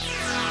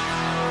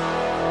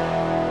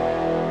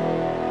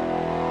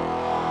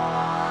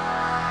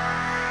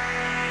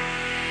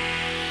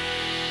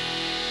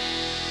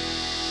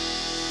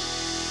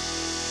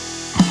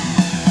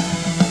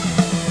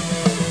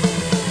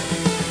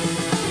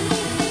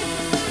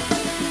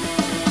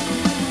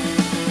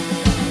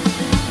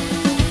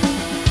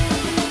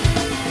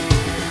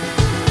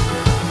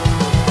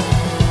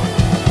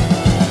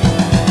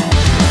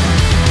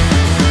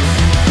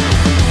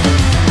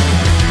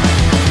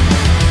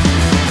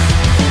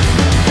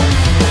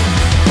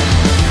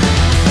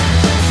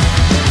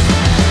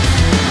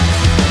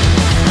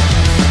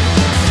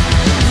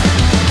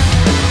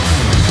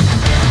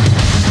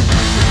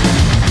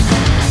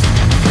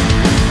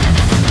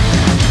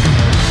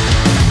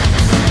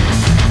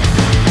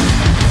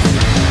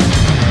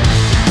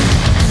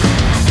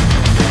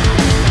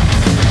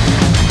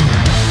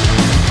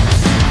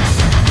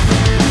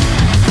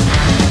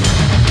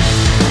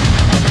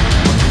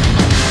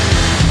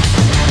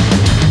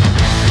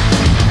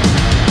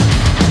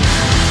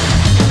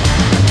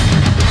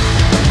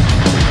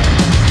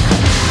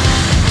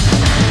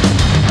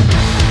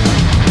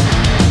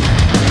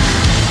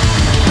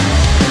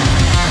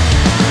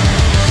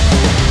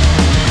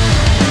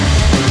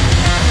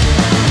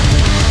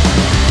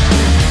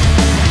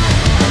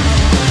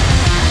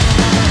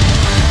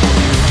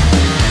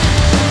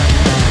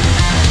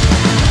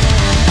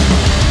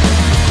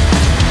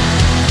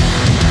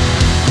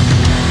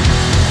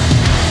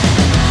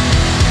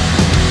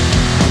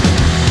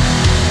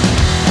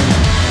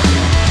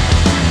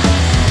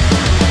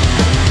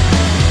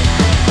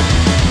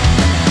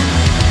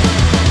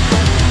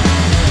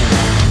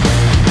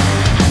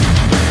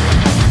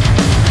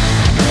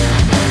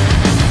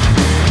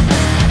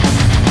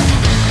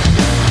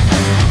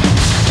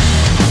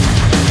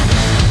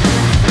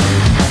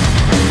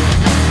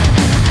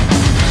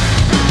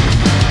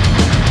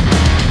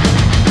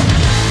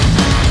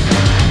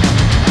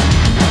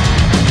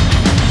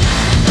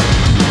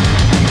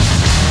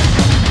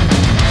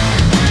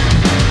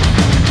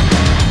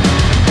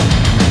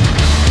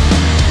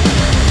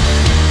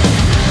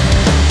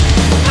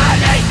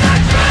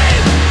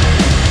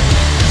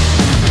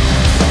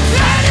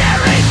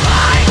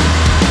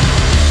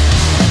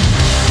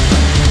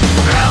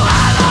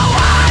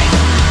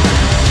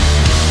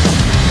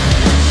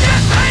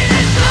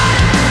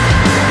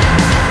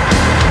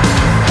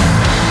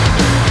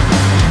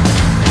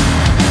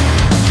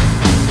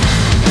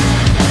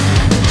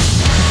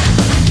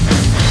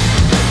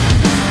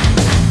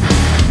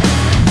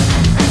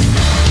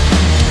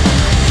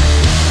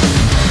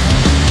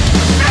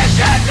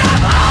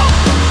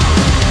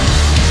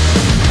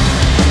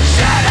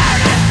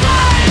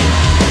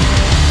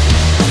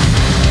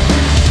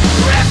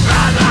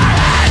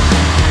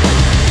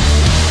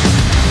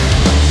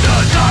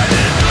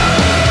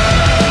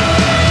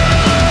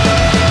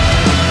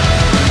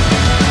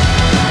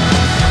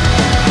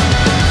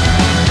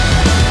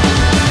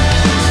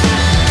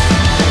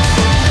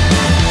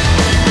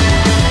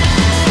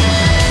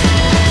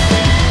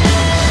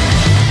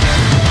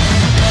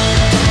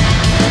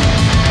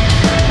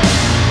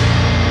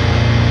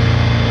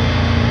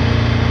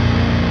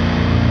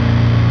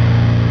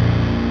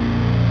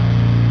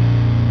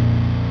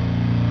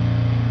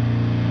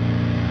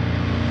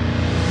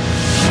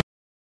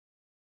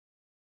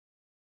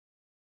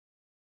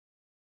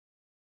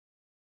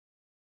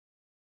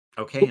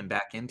 Okay, and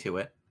back into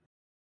it.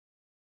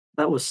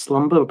 That was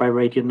Slumber by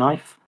Radiant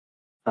Knife.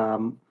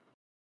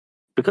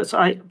 Because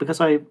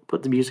I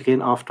put the music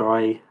in after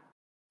we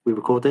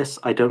record this,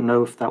 I don't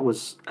know if that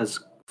was as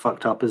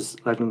fucked up as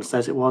Legend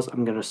says it was.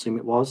 I'm going to assume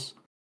it was.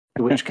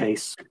 In which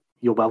case,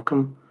 you're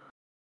welcome.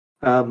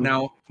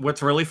 Now,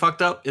 what's really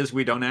fucked up is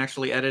we don't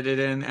actually edit it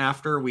in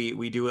after.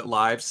 We do it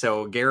live,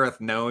 so Gareth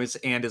knows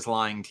and is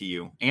lying to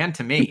you and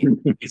to me.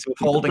 He's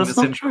withholding this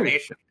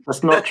information. True.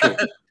 That's not true.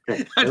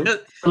 Okay,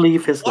 don't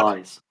believe his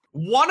lies.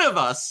 One of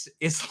us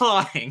is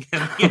lying,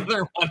 and the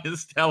other one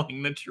is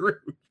telling the truth.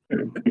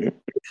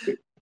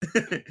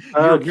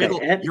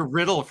 Your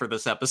riddle for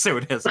this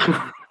episode has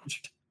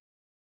changed.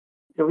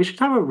 Yeah, we should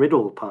have a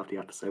riddle part of the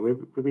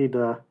episode.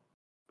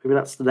 Maybe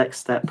that's the next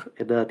step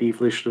in the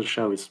evolution of the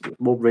show, is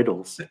more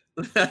riddles.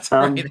 That's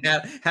right.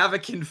 Have a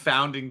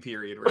confounding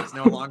period where it's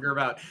no longer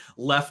about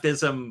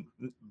leftism,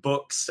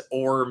 books,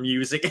 or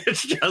music.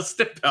 It's just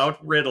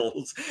about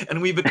riddles.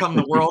 And we become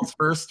the world's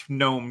first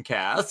gnome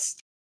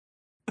cast.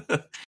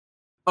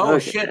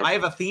 Shit, I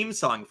have a theme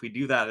song if we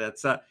do that.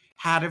 It's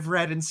hat of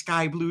red and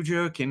sky blue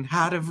jerkin,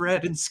 hat of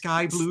red and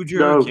sky blue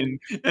jerkin,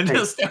 and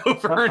just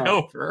over and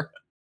over.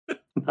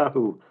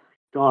 No.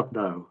 God,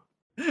 no.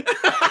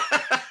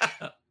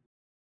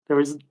 There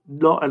is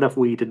not enough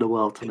weed in the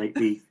world to make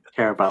me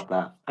care about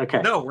that.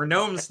 Okay. No, we're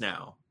gnomes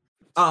now.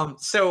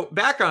 So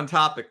back on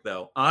topic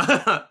though.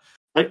 I've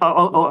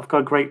got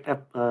a great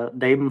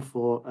name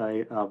for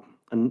a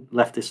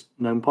leftist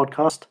gnome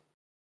podcast.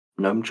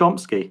 Gnome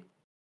Chomsky.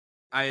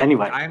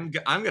 Anyway, I'm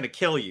gonna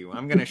kill you.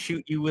 I'm gonna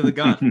shoot you with a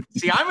gun.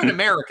 See, I'm in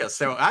America,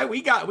 so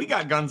we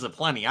got guns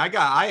aplenty.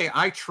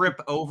 I trip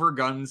over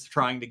guns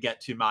trying to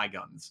get to my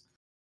guns.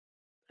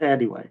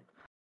 Anyway,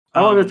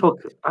 I want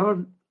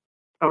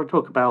to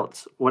talk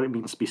about what it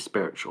means to be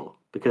spiritual,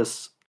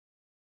 because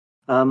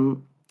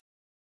you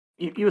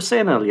were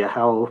saying earlier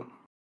how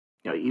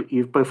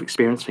you've both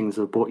experienced things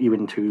that have brought you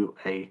into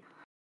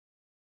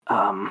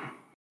an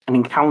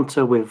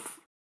encounter with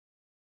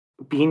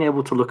being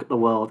able to look at the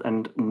world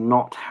and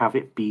not have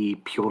it be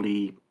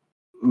purely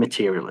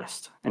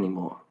materialist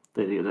anymore.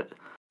 There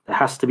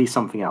has to be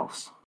something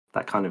else,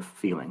 that kind of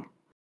feeling.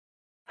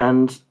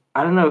 And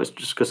I don't know, it's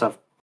just because I've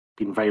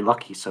been very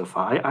lucky so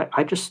far.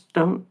 I just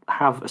don't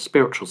have a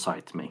spiritual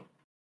side to me.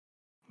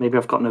 Maybe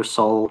I've got no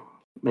soul.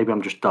 Maybe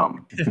I'm just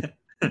dumb.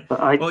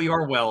 But well,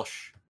 you're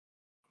Welsh.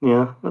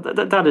 Yeah,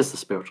 that is the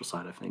spiritual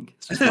side, I think.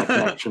 It's just my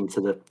connection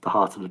to the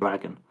heart of the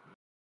dragon.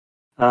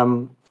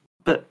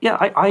 But yeah,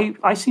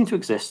 I seem to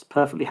exist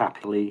perfectly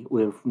happily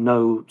with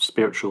no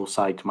spiritual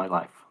side to my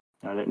life.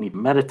 I don't need to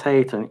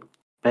meditate. I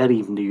barely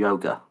even do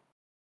yoga.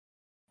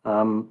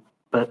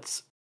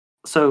 But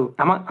so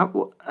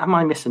am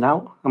I missing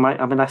out? Am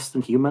I less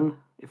than human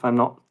if I'm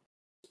not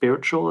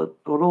spiritual at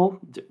all?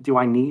 Do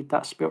I need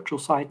that spiritual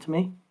side to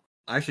me?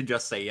 I should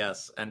just say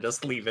yes and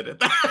just leave it at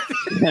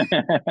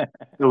that.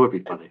 It would be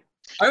funny.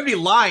 I would be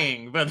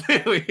lying, but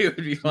it would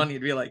be funny to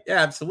be like, yeah,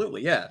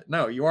 absolutely, yeah.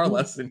 No, you are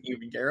less than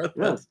human, Gareth.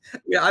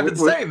 Yeah, I've been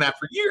saying that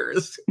for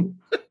years.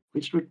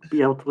 We should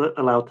be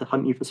allowed to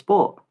hunt you for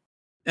sport.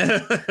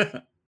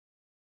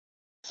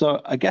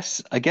 So I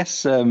guess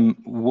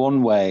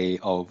one way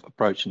of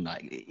approaching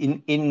that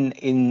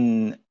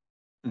in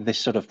this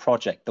sort of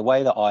project, the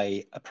way that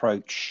I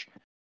approach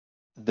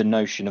the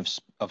notion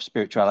of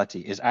spirituality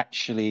is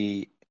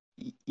actually,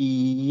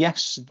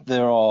 yes,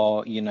 there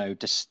are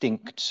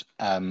distinct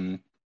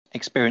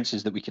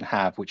experiences that we can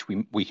have, which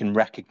we can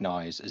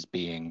recognize as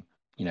being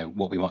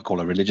what we might call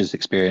a religious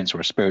experience or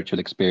a spiritual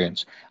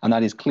experience, and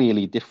that is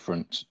clearly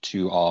different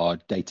to our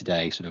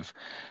day-to-day sort of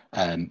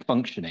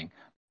functioning.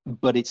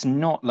 But it's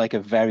not like a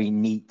very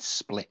neat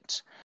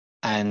split,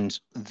 and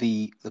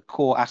the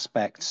core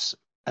aspects,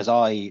 as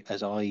I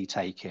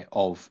take it,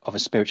 of a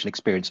spiritual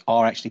experience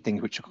are actually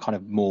things which are kind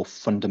of more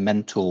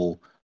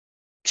fundamental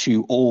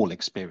to all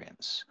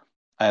experience.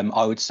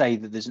 I would say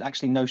that there's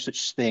actually no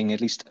such thing,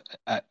 at least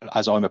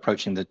as I'm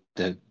approaching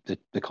the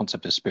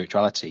concept of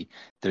spirituality,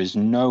 there is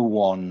no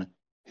one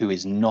who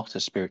is not a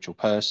spiritual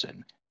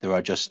person. There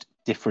are just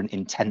different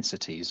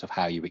intensities of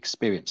how you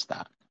experience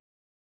that.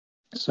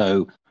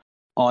 So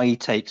I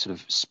take sort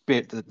of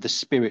the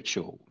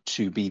spiritual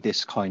to be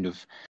this kind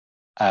of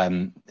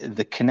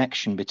the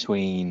connection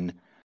between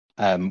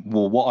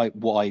what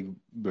I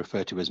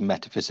refer to as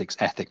metaphysics,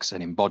 ethics,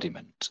 and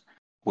embodiment,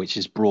 which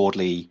is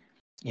broadly,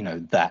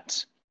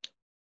 that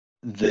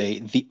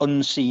the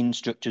unseen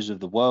structures of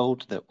the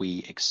world that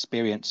we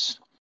experience,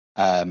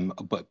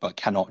 but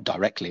cannot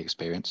directly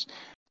experience,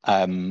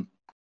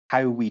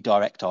 how we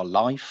direct our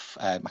life,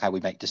 how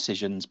we make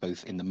decisions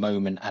both in the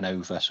moment and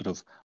over sort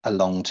of a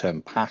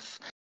long-term path,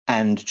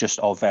 and just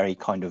our very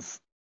kind of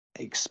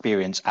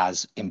experience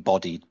as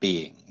embodied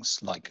beings,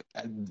 like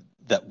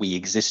that we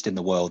exist in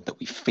the world, that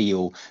we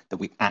feel, that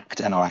we act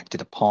and are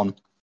acted upon.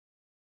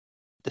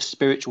 The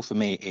spiritual for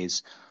me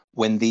is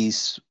when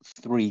these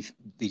three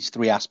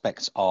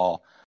aspects are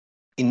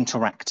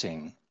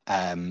interacting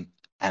and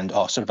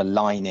are sort of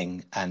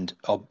aligning and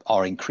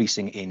are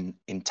increasing in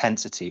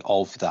intensity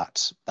of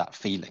that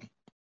feeling.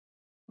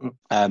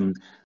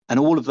 And And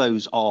all of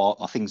those are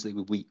things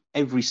that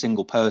every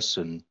single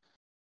person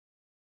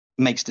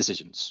makes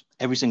decisions.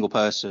 Every single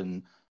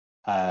person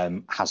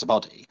has a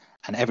body,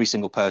 and every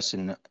single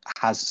person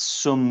has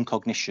some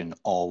cognition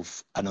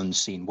of an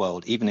unseen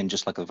world, even in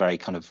just like a very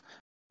kind of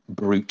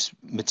brute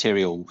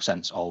material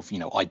sense of,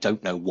 I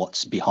don't know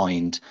what's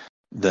behind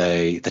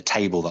the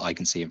table that I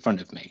can see in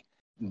front of me,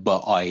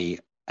 but I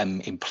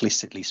am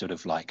implicitly sort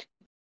of like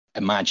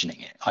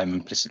imagining it. I'm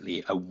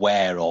implicitly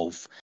aware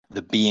of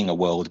there being a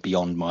world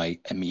beyond my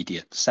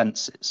immediate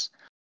senses.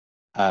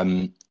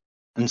 And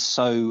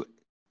so,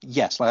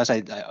 yes, like I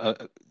say,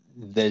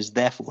 there's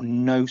therefore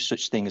no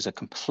such thing as a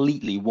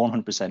completely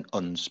 100%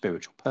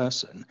 unspiritual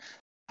person.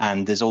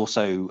 And there's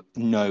also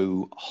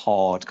no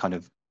hard kind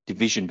of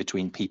division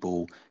between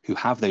people who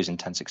have those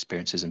intense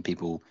experiences and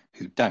people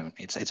who don't.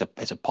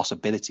 It's a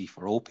possibility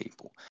for all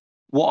people.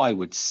 What I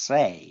would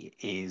say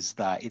is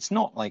that it's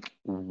not like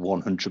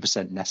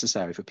 100%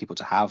 necessary for people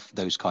to have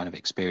those kind of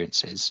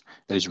experiences,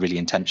 those really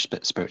intense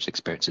spiritual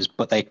experiences,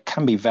 but they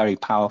can be very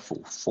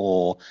powerful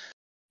for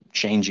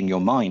changing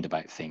your mind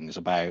about things.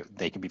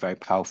 They can be very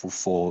powerful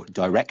for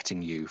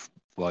directing you,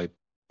 for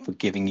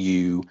giving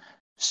you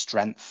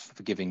strength,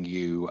 for giving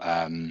you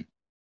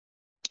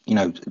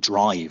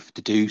drive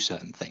to do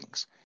certain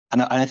things.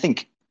 And I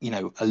think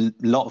a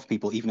lot of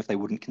people, even if they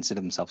wouldn't consider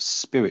themselves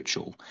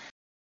spiritual,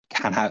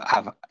 can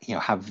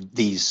have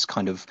these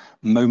kind of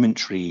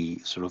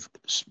momentary sort of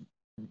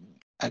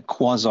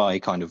quasi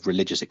kind of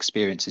religious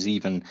experiences,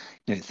 even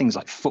things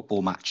like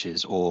football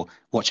matches or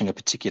watching a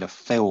particular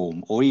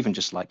film, or even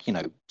just like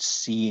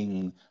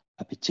seeing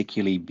a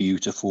particularly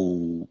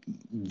beautiful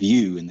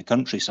view in the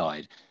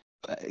countryside.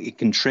 It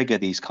can trigger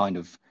these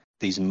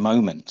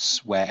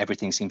moments where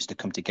everything seems to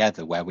come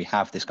together, where we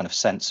have this kind of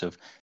sense of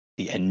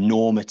the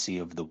enormity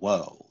of the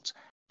world,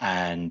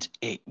 and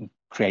it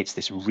creates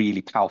this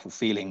really powerful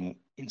feeling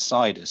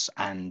inside us,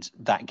 and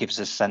that gives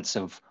us a sense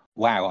of,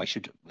 wow, I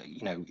should,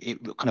 it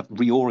kind of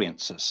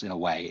reorients us in a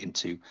way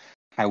into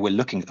how we're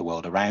looking at the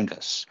world around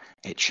us.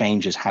 It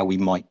changes how we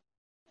might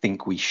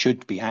think we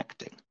should be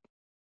acting.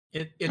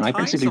 It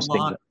ties a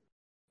lot.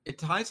 It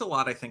ties a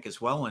lot, I think,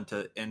 as well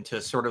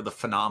into sort of the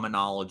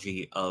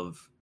phenomenology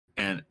of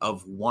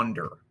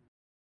wonder,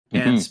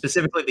 and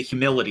specifically the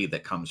humility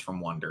that comes from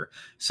wonder.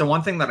 So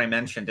one thing that I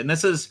mentioned, and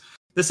this is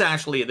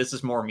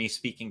more me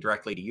speaking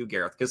directly to you,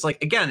 Gareth, because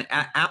like, again,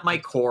 at my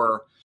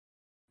core,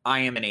 I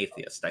am an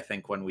atheist. I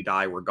think when we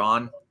die, we're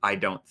gone. I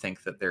don't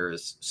think that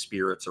there's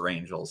spirits or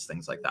angels,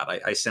 things like that.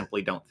 I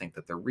simply don't think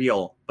that they're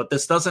real. But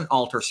this doesn't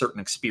alter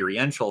certain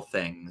experiential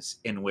things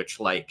in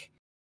which, like,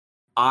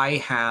 I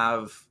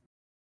have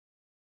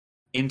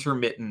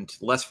intermittent,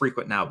 less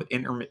frequent now, but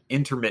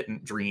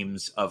intermittent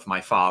dreams of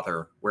my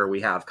father where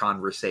we have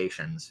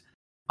conversations.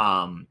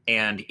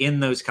 And in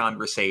those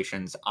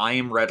conversations, I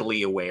am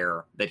readily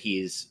aware that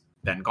he's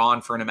been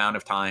gone for an amount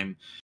of time.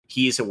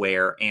 He's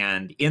aware,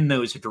 and in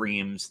those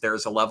dreams,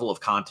 there's a level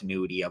of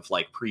continuity of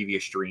like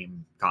previous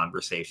dream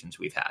conversations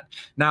we've had.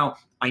 Now,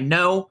 I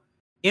know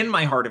in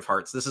my heart of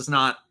hearts, this is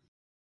not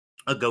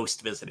a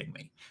ghost visiting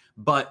me,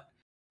 but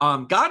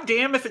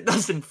goddamn if it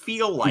doesn't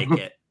feel like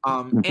it.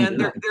 And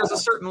there's a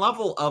certain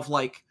level of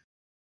like,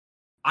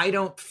 I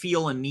don't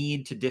feel a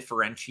need to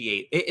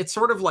differentiate. It's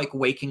sort of like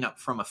waking up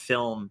from a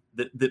film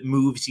that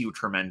moves you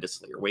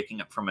tremendously, or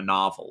waking up from a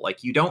novel.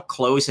 Like, you don't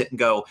close it and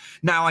go,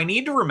 now I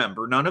need to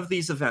remember none of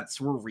these events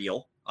were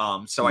real.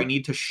 So I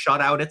need to shut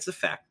out its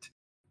effect.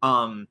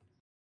 But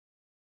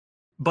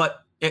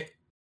it,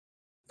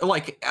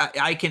 like,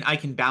 I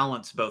can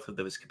balance both of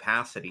those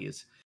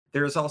capacities.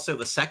 There's also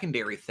the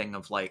secondary thing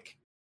of like,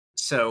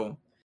 so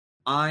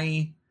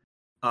I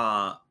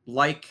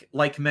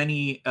like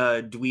many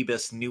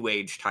dweebus new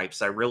age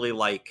types, I really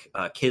like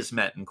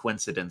kismet and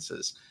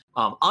coincidences.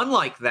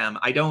 Unlike them,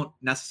 I don't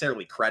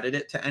necessarily credit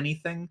it to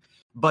anything,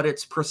 but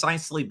it's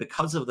precisely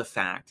because of the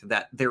fact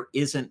that there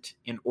isn't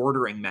an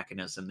ordering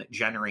mechanism that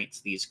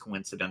generates these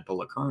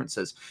coincidental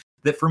occurrences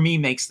that for me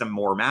makes them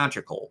more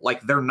magical.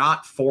 Like, they're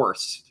not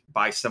forced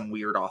by some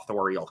weird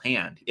authorial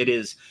hand. It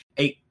is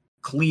a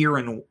clear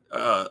and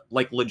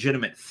like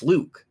legitimate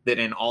fluke that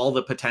in all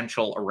the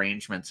potential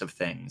arrangements of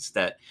things,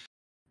 that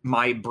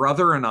my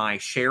brother and I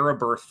share a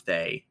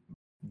birthday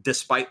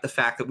despite the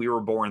fact that we were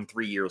born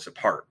 3 years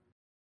apart.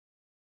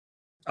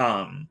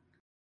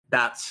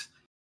 That's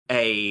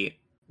a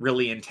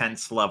really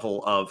intense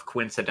level of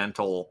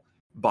coincidental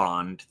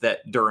bond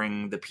that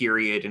during the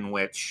period in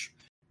which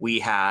we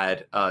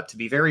had, to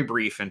be very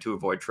brief and to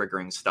avoid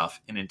triggering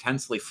stuff, an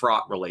intensely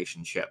fraught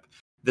relationship,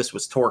 this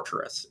was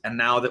torturous. And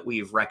now that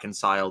we've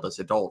reconciled as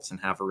adults and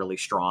have a really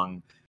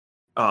strong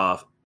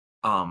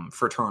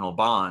fraternal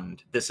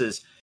bond,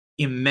 this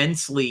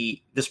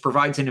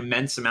provides an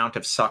immense amount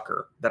of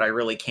succor that I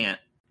really can't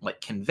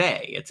like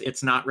convey.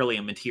 It's not really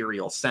a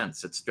material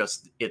sense.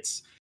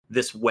 It's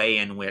this way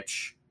in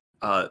which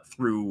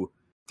through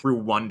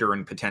wonder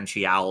and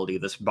potentiality,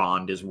 this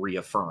bond is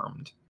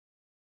reaffirmed.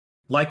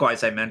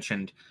 Likewise, I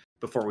mentioned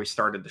before we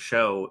started the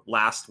show,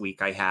 last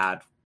week I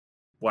had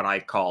what I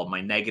call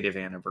my negative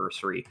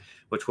anniversary,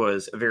 which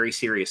was a very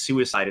serious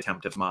suicide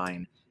attempt of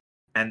mine.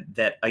 and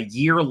that a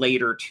year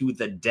later to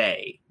the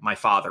day, my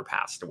father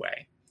passed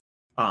away.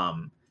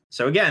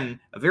 So again,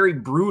 a very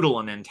brutal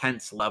and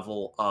intense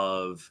level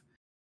of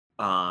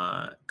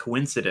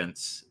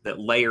coincidence that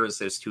layers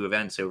those two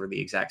events over the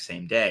exact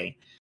same day.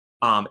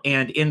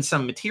 And in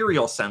some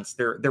material sense,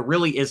 there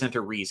really isn't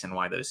a reason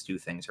why those two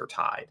things are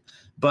tied.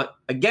 But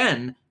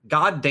again,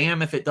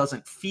 goddamn if it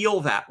doesn't feel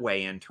that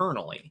way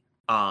internally.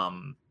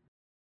 And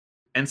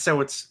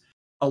so it's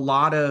a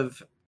lot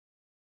of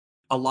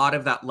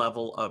that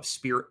level of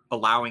spirit,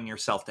 allowing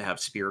yourself to have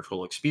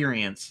spiritual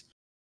experience,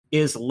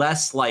 is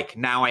less like,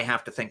 now I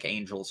have to think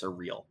angels are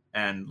real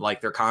and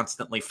like they're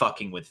constantly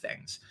fucking with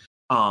things.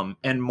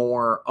 And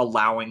more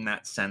allowing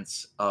that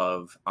sense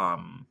of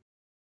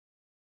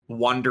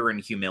wonder and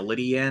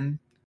humility in.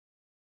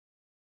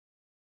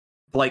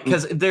 Like,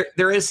 because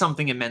there is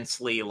something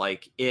immensely,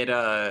 like, it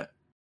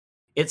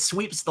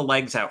sweeps the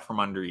legs out from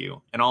under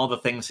you and all the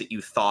things that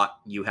you thought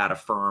you had a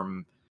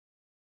firm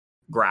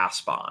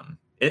grasp on.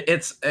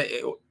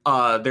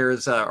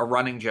 There's a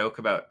running joke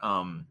about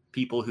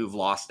people who've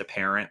lost a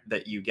parent,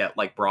 that you get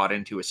like brought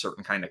into a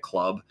certain kind of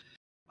club,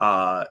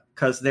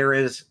 because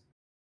there's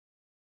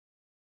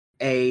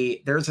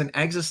an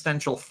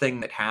existential thing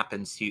that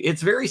happens to you.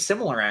 It's very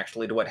similar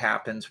actually to what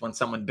happens when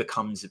someone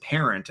becomes a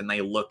parent and they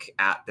look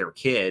at their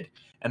kid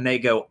and they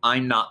go,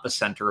 I'm not the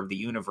center of the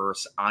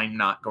universe, I'm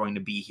not going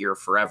to be here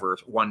forever.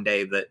 One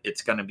day that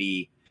it's going to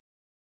be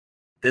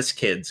this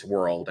kid's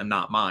world and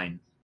not mine.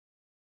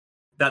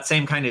 That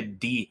same kind of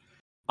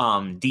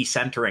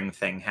decentering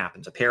thing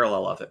happens, a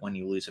parallel of it when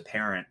you lose a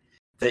parent,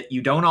 that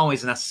you don't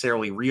always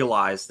necessarily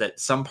realize that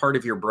some part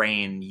of your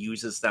brain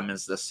uses them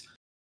as this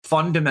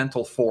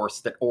fundamental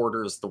force that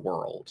orders the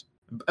world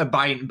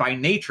by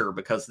nature,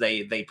 because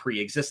they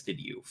pre-existed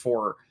you.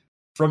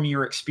 From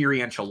your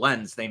experiential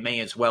lens, they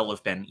may as well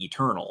have been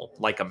eternal,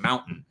 like a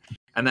mountain.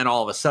 And then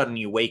all of a sudden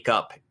you wake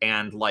up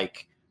and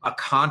like a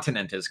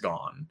continent is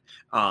gone.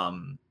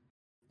 And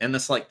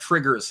this like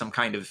triggers some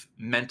kind of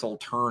mental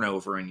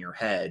turnover in your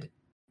head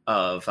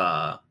of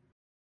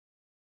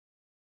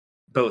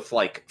both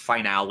like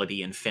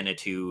finality and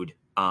finitude.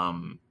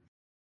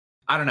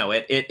 I don't know.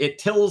 It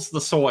tills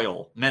the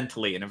soil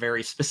mentally in a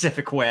very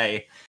specific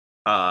way.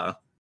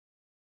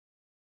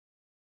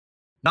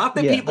 Not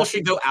that people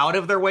should go out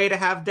of their way to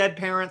have dead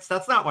parents.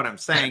 That's not what I'm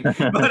saying.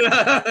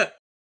 But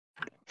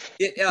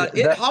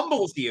it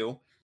humbles you.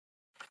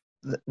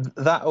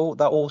 That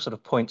all sort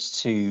of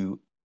points to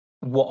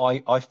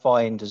what I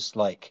find as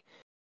like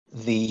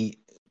the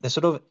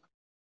sort of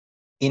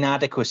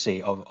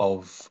inadequacy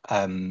of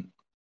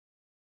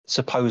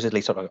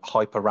supposedly sort of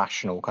hyper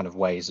rational kind of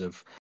ways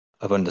of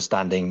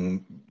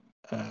understanding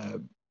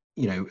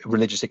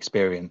religious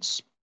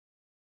experience,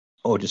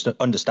 or just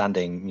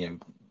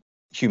understanding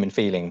human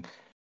feeling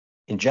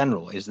in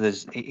general. Is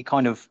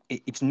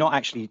it's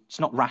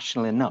not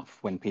rational enough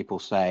when people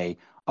say,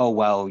 oh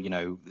well,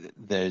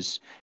 there's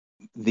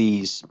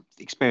these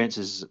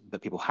experiences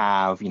that people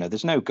have,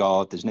 there's no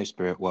God, there's no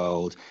spirit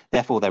world,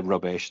 therefore they're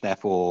rubbish,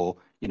 therefore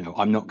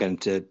I'm not going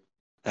to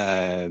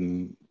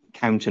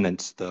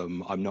countenance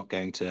them, I'm not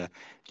going to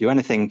do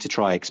anything to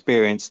try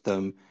experience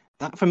them.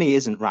 That for me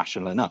isn't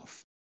rational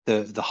enough.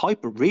 The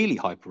really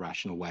hyper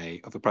rational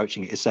way of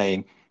approaching it is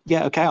saying,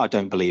 yeah, okay, I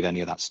don't believe any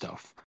of that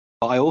stuff,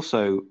 but I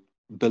also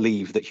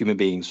believe that human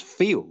beings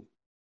feel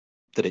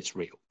that it's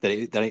real, that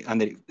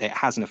it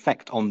has an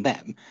effect on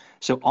them.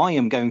 So I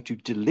am going to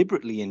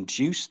deliberately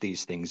induce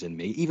these things in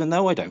me, even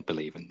though I don't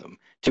believe in them,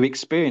 to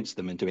experience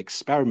them and to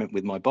experiment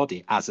with my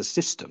body as a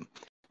system,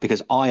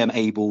 because I am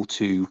able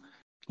to,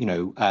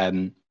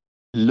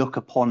 look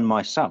upon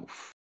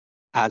myself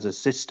as a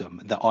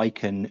system that I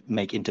can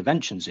make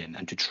interventions in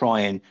and to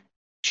try and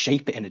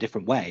shape it in a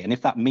different way. And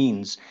if that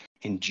means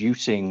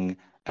inducing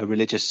a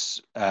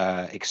religious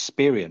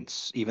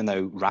experience, even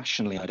though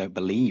rationally I don't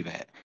believe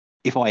it,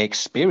 if I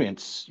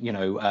experience,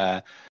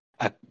 some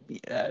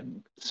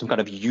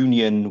kind of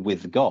union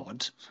with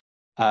God,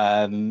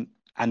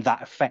 and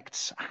that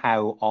affects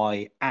how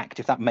I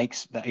act, if that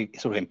it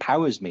sort of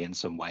empowers me in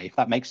some way,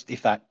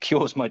 if that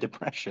cures my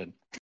depression,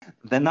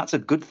 then that's a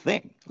good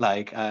thing.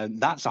 Like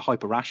that's a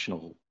hyper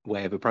rational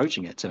way of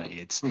approaching it to me.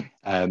 It's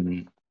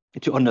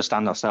to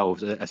understand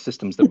ourselves as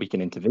systems that we can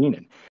intervene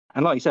in.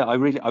 And like you said, I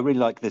really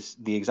like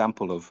the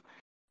example of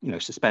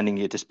suspending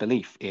your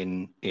disbelief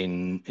in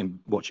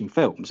watching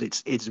films.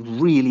 It's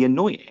really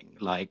annoying,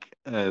 like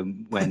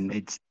when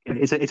it's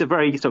a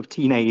very sort of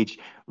teenage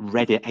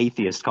Reddit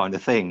atheist kind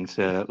of thing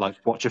to like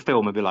watch a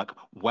film and be like,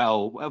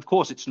 well, of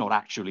course it's not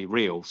actually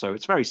real, so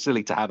it's very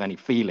silly to have any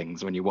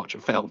feelings when you watch a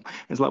film.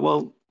 It's like,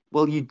 well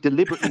you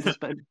deliberately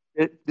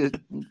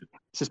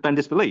suspend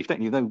disbelief,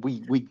 don't you? Though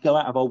we go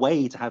out of our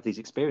way to have these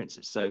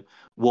experiences, so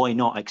why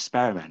not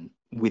experiment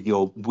with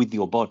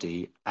your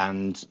body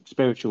and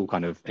spiritual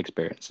kind of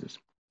experiences?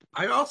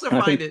 I also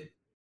find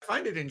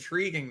it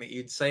intriguing that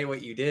you'd say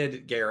what you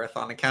did, Gareth,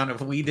 on account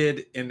of we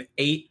did an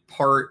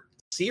 8-part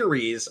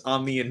series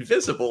on the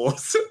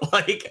Invisibles.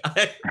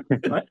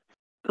 That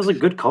was a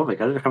good comic.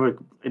 I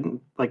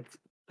didn't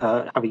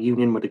have a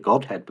union with a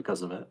godhead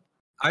because of it.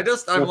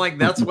 I'm like,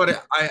 that's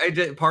what I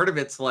did. Part of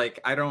it's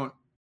like,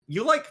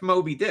 you like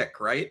Moby Dick,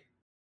 right?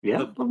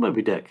 Yeah, love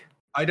Moby Dick.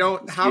 I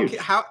don't, It's how, huge.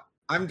 how,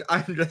 I'm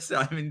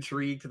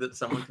intrigued that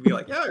someone can be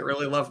like, yeah, I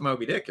really love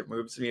Moby Dick. It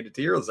moves me to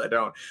tears. I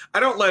don't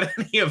let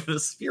any of the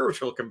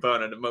spiritual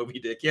component of Moby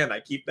Dick in. I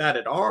keep that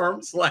at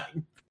arm's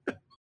length.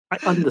 I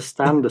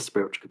understand the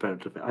spiritual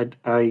component of it.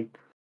 I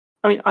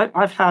mean,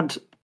 I've had,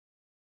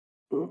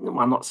 I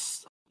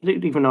don't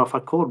even know if I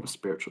call them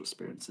spiritual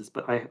experiences,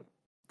 but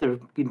there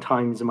have been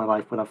times in my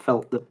life when I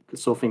felt that the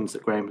sort of things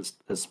that Graham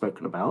has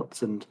spoken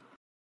about, and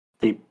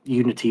the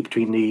unity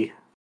between the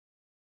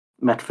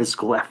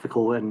metaphysical,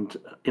 ethical, and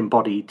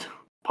embodied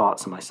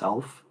parts of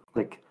myself.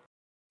 Like,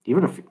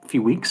 even a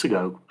few weeks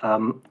ago,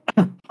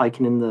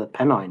 hiking in the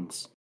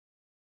Pennines,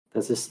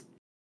 there's this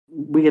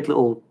weird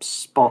little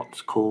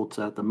spot called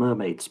the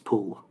Mermaid's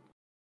Pool.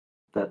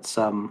 That's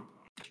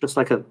just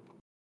like a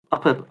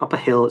up a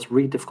hill. It's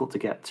really difficult to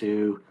get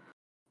to.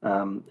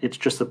 It's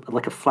just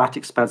like a flat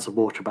expanse of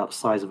water about the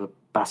size of a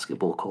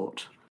basketball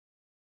court,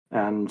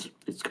 and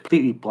it's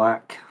completely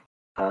black.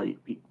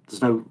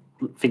 There's no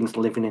things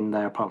living in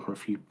there apart from a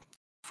few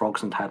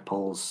frogs and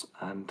tadpoles,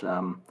 and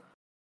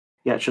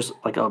yeah, it's just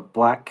like a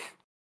black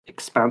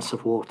expanse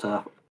of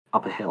water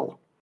up a hill.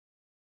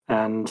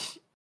 And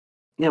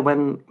yeah,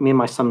 when me and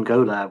my son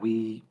go there,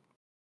 we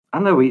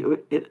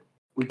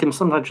can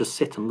sometimes just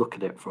sit and look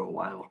at it for a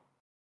while,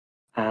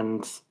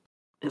 and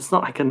it's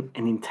not like an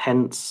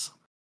intense,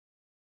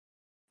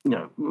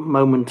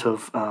 moment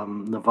of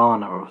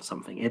nirvana or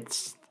something.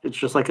 It's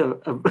just like a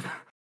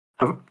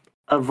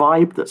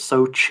vibe that's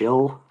so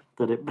chill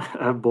that it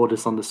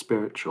borders on the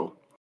spiritual.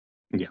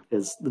 Yeah,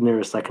 is the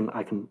nearest I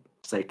can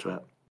say to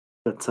it.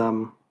 But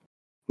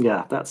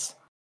yeah, that's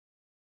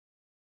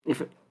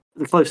the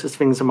closest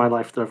things in my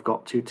life that I've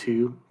got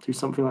to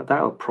something like that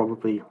are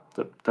probably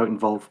that don't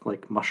involve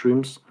like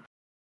mushrooms.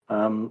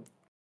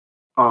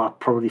 Are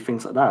probably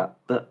things like that.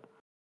 But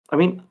I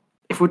mean,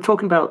 if we're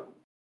talking about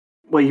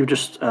what you were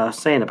just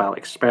saying about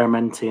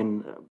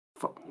experimenting,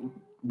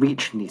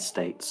 reaching these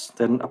states,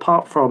 then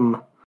apart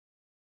from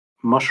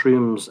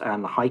mushrooms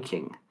and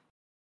hiking,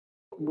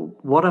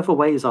 what other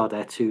ways are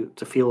there to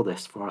feel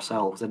this for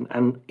ourselves? And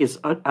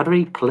are there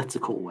any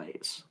political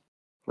ways?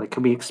 Like,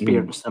 can we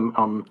experience them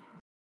on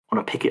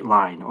a picket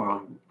line or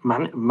a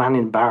man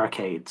in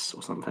barricades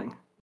or something?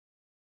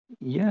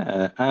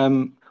 Yeah.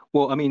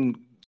 Well, I mean,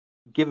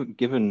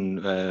 given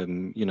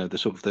the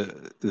sort of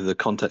the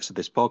context of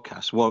this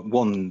podcast,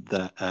 one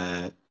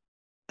that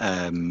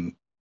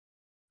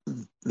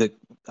that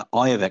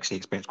I have actually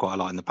experienced quite a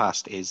lot in the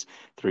past is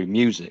through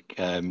music,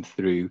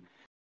 through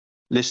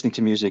listening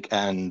to music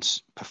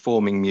and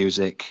performing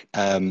music.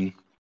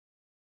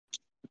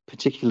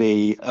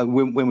 Particularly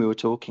when we were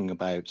talking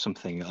about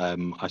something,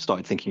 I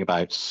started thinking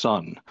about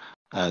Sun,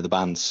 the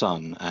band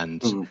Sun,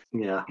 and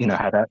yeah,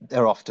 how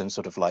they're often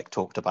sort of like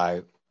talked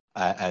about,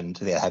 and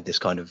they have this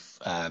kind of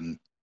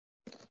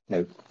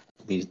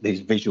these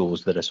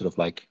visuals that are sort of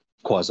like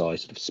quasi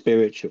sort of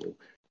spiritual.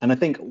 And I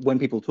think when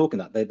people talk in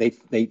that, they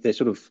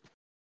sort of,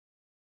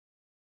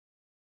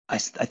 I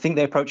think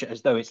they approach it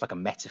as though it's like a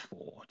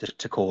metaphor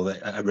to call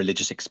it a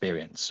religious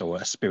experience or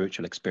a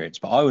spiritual experience.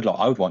 But I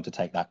would want to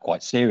take that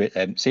quite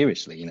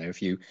seriously.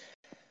 If you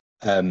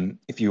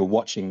were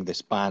watching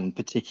this band,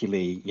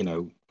 particularly,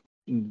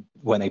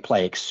 when they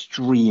play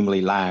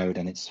extremely loud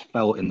and it's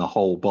felt in the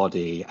whole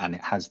body and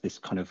it has this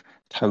kind of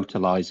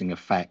totalizing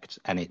effect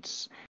and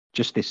it's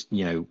just this,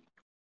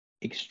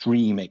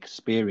 extreme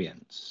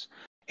experience.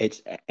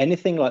 It's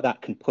anything like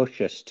that can push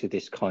us to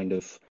this kind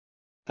of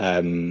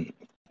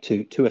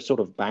to a sort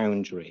of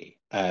boundary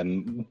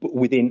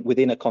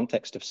within a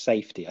context of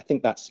safety. I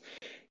think that's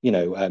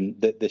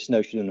this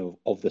notion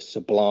of the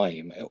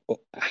sublime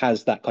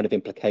has that kind of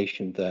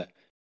implication that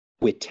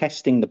we're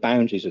testing the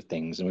boundaries of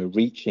things and we're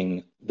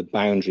reaching the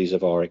boundaries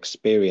of our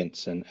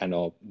experience and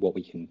our what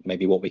we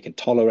can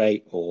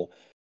tolerate, or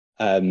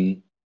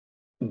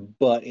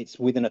but it's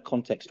within a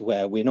context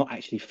where we're not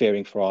actually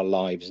fearing for our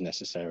lives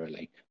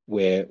necessarily.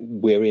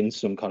 We're in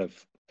some kind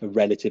of a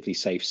relatively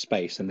safe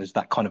space, and there's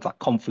that kind of that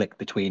conflict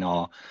between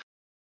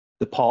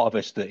the part of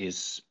us that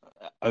is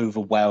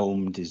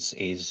overwhelmed,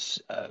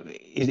 is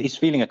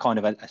feeling a kind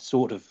of a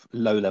sort of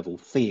low level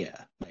fear,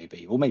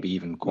 maybe, or maybe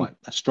even quite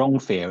a strong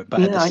fear,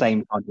 but at the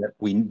same time that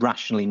we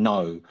rationally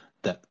know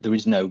that there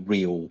is no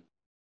real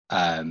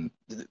nothing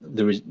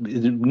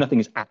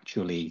is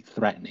actually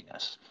threatening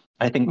us.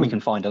 I think we can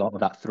find a lot of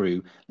that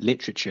through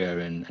literature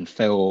and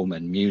film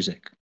and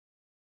music.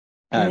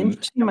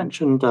 Interesting you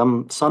mentioned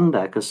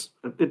Sunday, because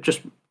it just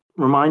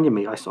reminded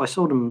me, I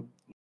saw them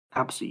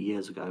absolutely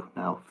years ago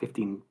now,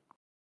 15,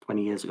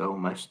 20 years ago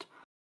almost.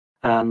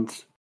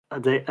 And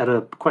they at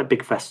a quite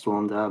big festival,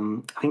 and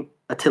I think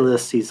Attila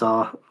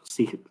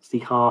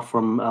Sihar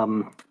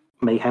from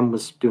Mayhem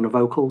was doing the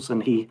vocals,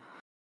 and he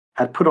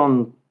had put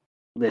on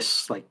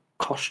this like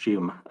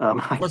costume.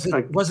 Was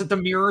it the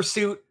mirror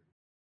suit?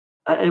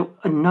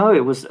 No,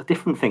 it was a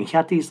different thing. He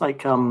had these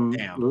like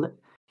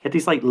had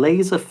these like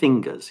laser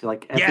fingers.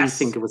 Like every Yes!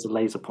 finger was a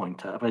laser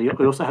pointer. But he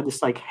also had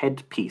this like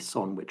headpiece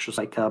on, which was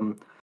like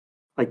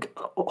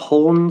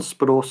horns,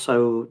 but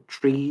also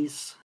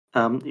trees.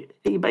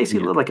 He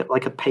basically looked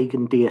like a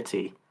pagan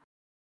deity.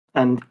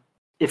 And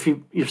if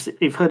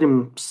you've heard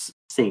him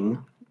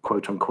sing,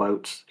 quote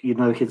unquote, you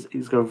know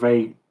he's got a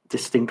very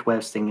distinct way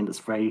of singing. That's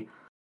very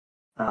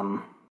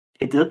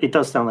it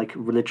does sound like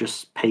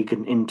religious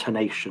pagan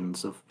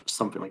intonations of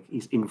something, like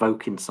he's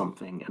invoking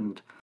something.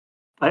 And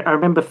I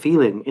remember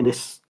feeling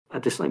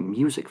at this like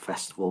music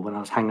festival when I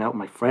was hanging out with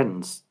my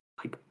friends,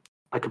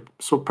 like a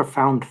sort of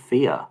profound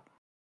fear,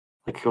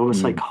 like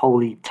almost like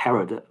holy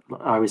terror that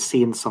I was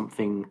seeing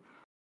something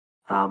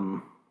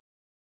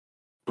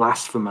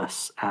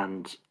blasphemous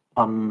and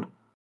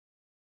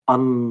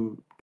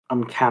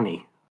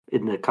uncanny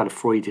in the kind of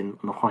Freudian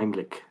and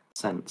Heimlich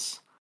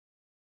sense.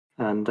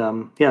 And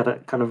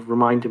that kind of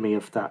reminded me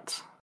of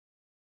that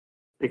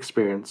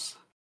experience.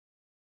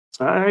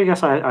 So I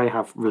guess I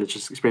have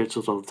religious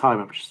experiences all the time.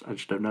 I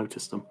just don't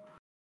notice them.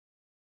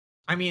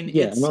 I mean,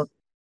 it's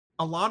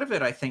a lot of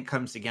it, I think,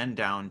 comes again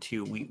down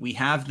to we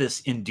have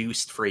this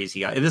induced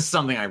phraseology. This is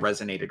something I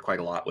resonated quite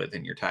a lot with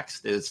in your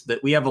text, is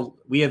that we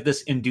have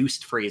this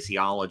induced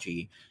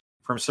phraseology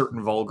from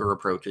certain vulgar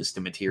approaches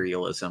to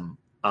materialism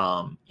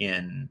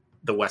in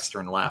the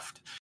Western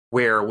left,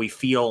 where we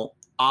feel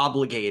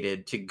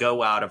obligated to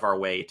go out of our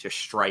way to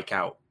strike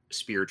out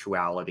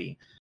spirituality.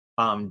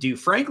 Do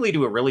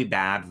a really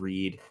bad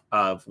read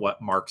of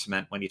what Marx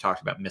meant when he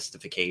talked about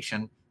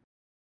mystification.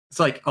 It's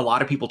like a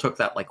lot of people took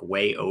that like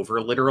way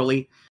over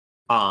literally.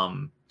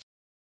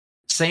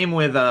 Same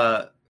with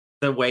the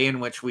way in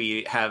which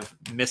we have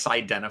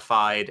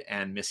misidentified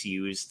and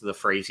misused the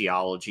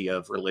phraseology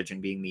of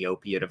religion being the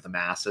opiate of the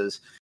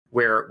masses,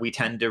 where we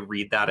tend to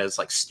read that as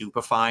like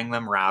stupefying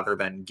them rather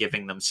than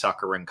giving them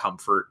succor and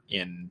comfort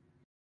in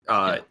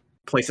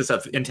places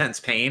of intense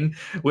pain,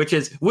 which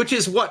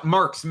is what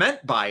Marx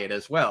meant by it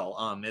as well.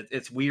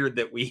 It's weird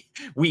that we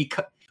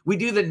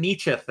do the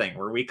Nietzsche thing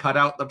where we cut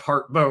out the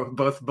part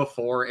both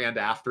before and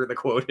after the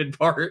quoted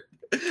part.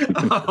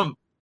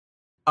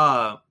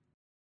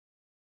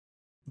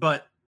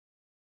 But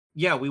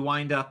yeah, we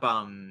wind up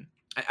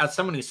as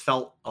someone who's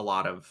felt a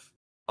lot of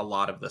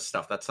this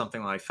stuff. That's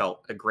something that I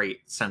felt a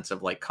great sense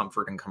of like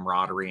comfort and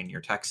camaraderie in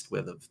your text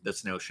with, of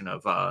this notion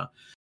of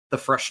the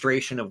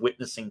frustration of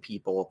witnessing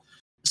people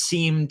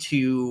seem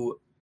to,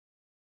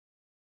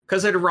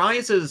 because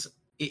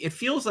it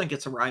feels like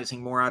it's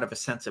arising more out of a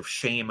sense of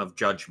shame of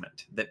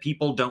judgment, that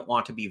people don't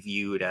want to be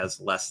viewed as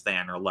less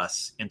than or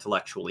less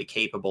intellectually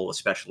capable,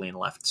 especially in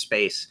left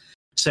space.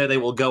 So they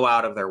will go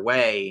out of their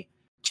way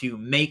to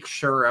make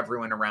sure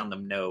everyone around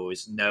them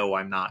knows, no,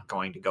 I'm not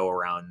going to go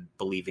around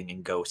believing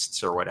in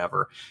ghosts or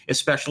whatever,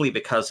 especially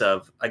because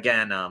of,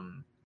 again,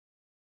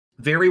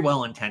 very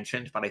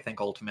well-intentioned, but I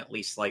think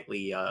ultimately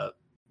slightly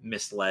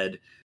misled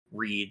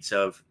reads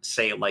of,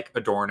 say, like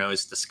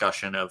Adorno's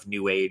discussion of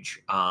New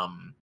Age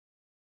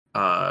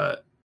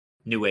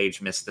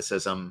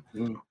mysticism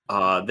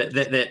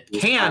that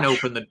can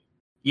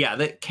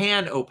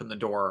open the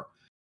door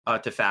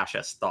to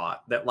fascist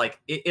thought. That like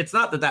it's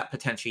not that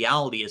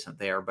potentiality isn't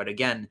there, but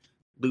again,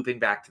 looping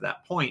back to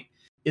that point,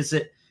 is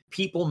that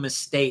people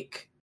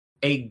mistake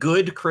a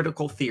good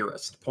critical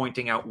theorist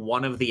pointing out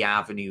one of the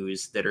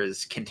avenues that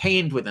is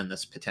contained within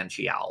this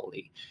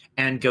potentiality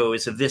and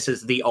goes, this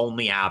is the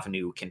only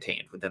avenue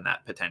contained within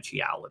that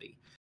potentiality.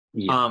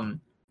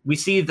 We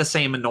see the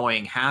same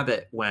annoying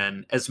habit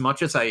when, as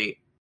much as it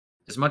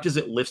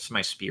lifts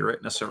my spirit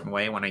in a certain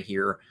way when I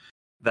hear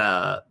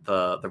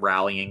the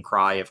rallying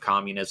cry of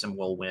communism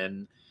will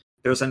win,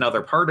 there's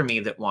another part of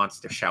me that wants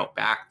to shout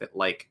back that,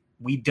 like,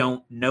 we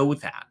don't know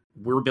that.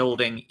 We're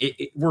building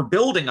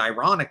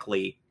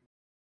ironically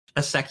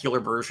a secular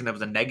version of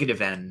the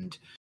negative end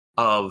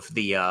of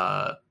the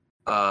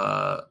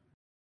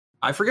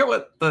I forget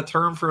what the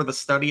term for the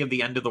study of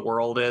the end of the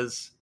world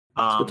is.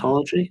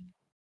 Eschatology?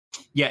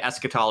 Yeah,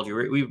 eschatology.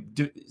 We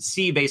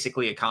see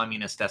basically a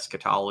communist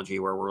eschatology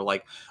where we're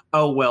like,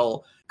 oh,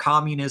 well,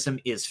 communism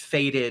is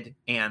fated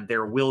and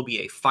there will be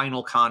a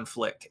final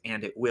conflict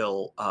and we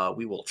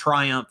will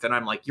triumph. And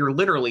I'm like, you're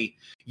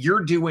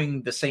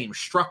doing the same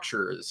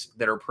structures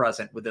that are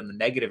present within the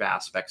negative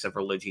aspects of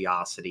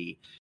religiosity,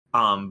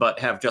 but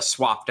have just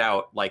swapped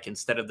out, like,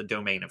 instead of the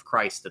domain of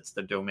Christ, it's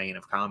the domain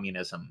of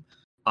communism.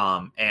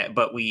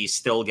 But we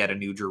still get a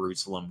New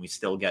Jerusalem. We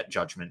still get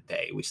Judgment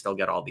Day. We still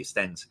get all these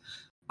things.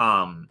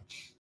 And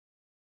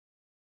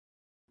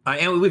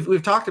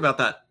we've talked about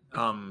that.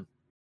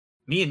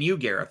 Me and you,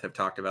 Gareth, have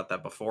talked about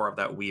that before, of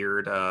that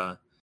weird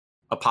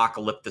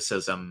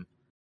apocalypticism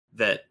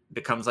that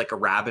becomes like a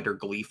rabid or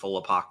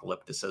gleeful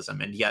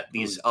apocalypticism, and yet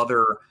these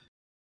other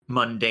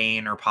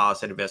mundane or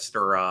positivist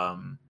or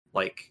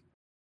like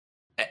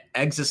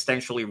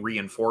existentially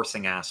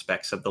reinforcing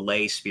aspects of the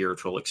lay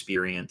spiritual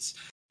experience,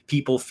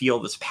 people feel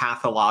this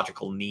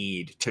pathological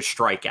need to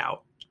strike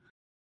out.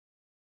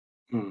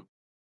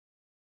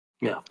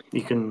 Yeah,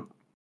 you can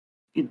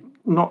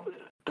not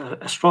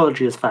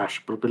astrology is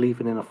fashion, but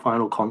believing in a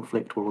final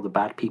conflict where all the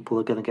bad people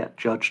are going to get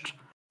judged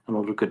and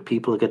all the good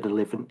people are going to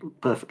live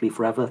perfectly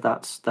forever.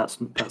 That's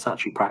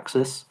actually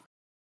praxis.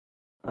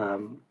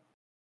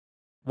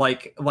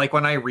 Like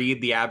when I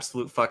read the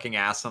absolute fucking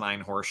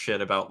asinine horse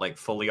shit about like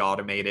fully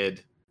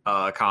automated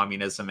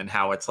communism and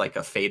how it's like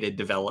a fated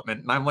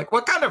development, and I'm like,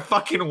 what kind of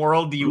fucking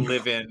world do you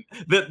live in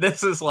that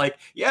this is like,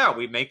 yeah,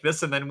 we make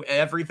this and then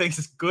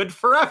everything's good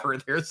forever,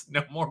 there's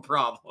no more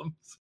problems.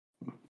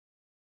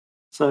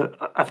 So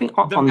I think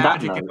the on that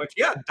magic note, in which,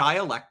 yeah,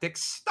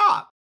 dialectics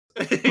stop.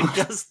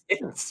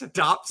 It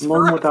stops no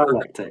more forever.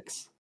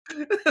 dialectics.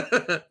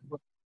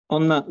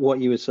 On that, what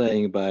you were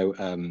saying about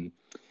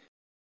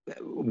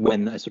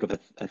when a sort of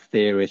a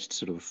theorist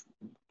sort of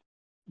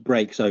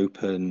breaks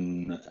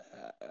open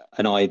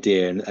an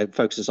idea and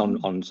focuses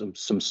on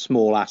some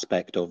small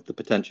aspect of the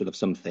potential of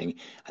something,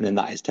 and then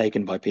that is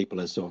taken by people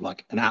as sort of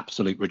like an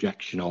absolute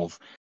rejection of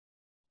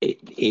it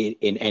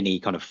in any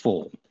kind of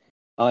form.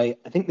 I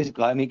think this,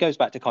 I mean, it goes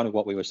back to kind of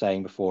what we were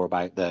saying before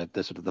about the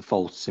sort of the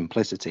false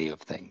simplicity of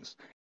things.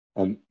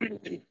 I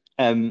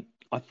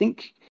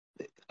think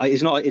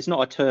it's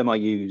not a term I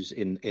use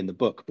in the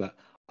book, but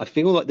I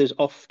feel like there's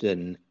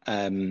often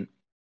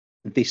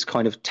this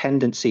kind of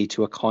tendency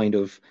to a kind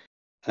of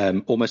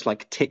almost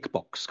like tick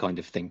box kind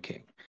of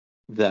thinking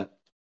that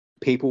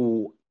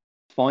people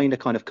find a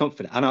kind of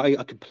comfort, and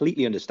I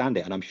completely understand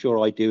it, and I'm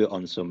sure I do it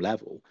on some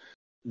level.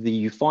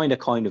 You find a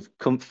kind of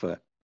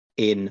comfort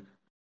in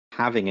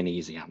having an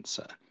easy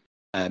answer,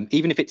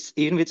 even if it's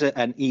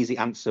an easy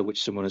answer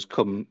which someone has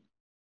come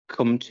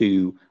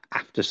to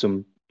after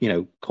some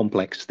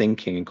complex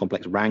thinking and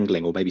complex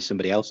wrangling, or maybe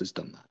somebody else has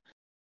done that.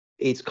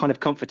 It's kind of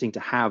comforting to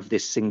have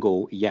this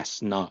single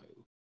yes no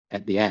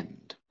at the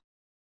end.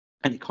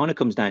 And it kind of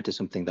comes down to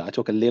something that I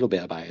talk a little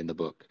bit about in the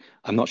book.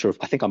 I'm not sure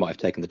I think I might have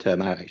taken the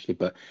term out actually,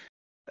 but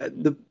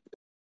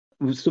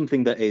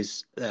something that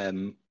is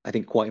I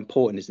think quite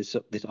important is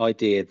this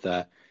idea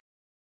that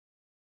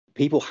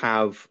people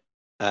have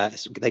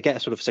they get a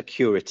sort of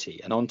security,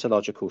 an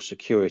ontological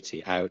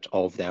security out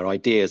of their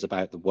ideas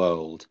about the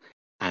world,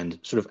 and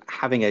sort of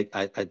having a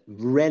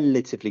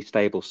relatively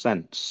stable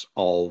sense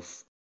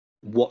of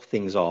what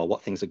things are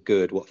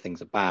good, what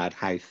things are bad,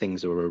 how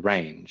things are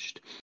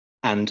arranged.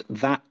 And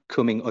that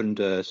coming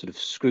under sort of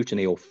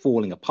scrutiny or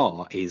falling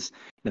apart is,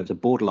 it's a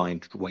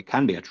borderline, it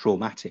can be a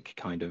traumatic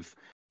kind of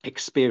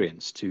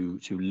experience to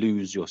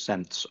lose your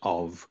sense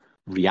of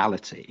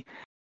reality.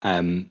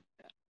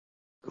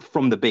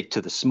 From the big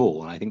to the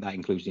small, and I think that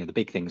includes the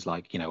big things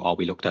like are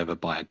we looked over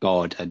by a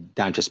god, and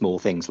down to small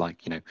things like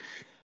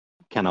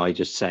can I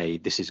just say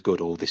this is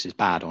good or this is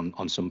bad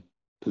on some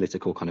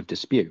political kind of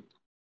dispute.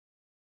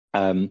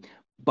 But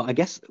I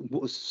guess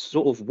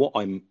what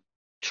I'm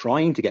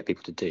trying to get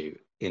people to do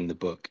in the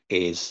book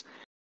is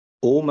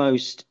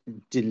almost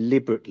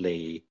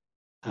deliberately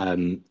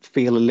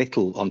feel a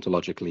little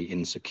ontologically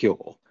insecure,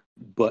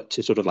 but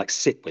to sort of like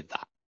sit with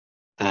that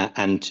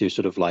and to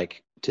sort of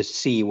like to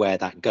see where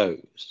that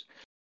goes.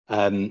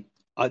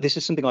 This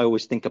is something I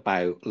always think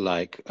about,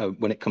 like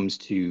when it comes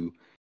to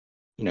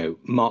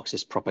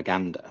Marxist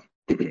propaganda,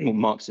 or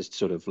Marxist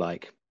sort of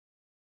like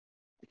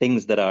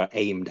things that are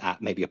aimed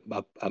at maybe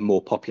a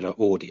more popular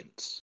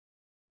audience,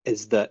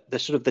 is that the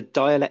sort of the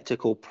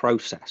dialectical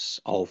process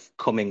of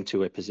coming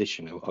to a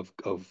position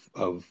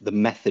of the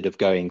method of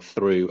going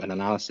through an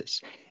analysis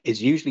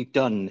is usually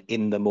done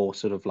in the more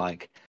sort of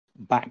like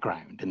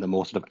background, in the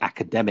more sort of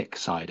academic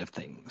side of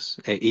things,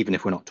 even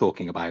if we're not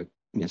talking about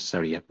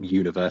necessarily a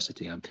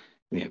university.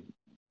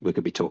 We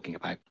could be talking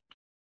about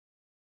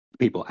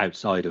people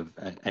outside of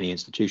any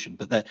institution,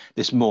 but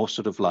this more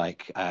sort of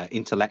like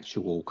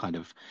intellectual kind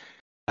of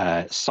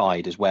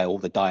side is where all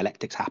the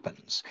dialectics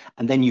happens,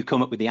 and then you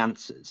come up with the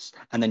answers,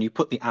 and then you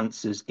put the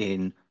answers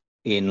in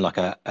like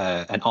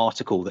an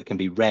article that can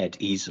be read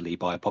easily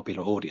by a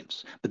popular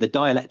audience, but the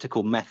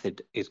dialectical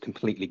method is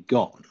completely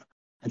gone.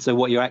 And so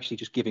what you're actually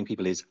just giving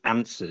people is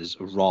answers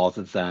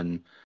rather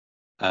than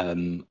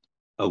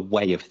a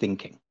way of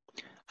thinking.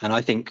 And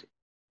I think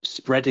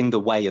spreading the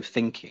way of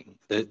thinking,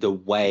 the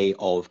way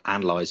of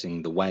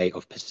analyzing, the way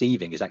of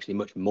perceiving is actually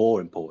much more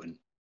important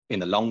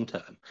in the long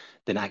term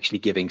than actually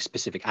giving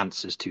specific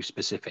answers to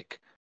specific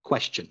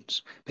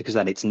questions, because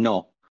then it's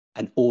not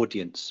an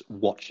audience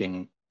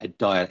watching a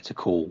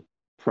dialectical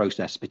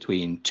process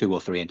between two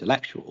or three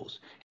intellectuals.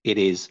 It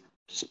is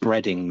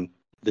spreading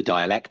the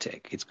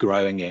dialectic. It's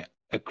growing it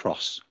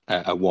across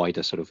a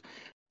wider sort of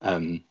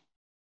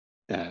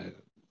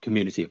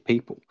community of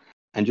people.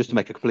 And just to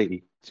make a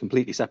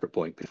completely separate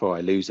point before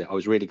I lose it, I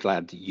was really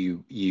glad that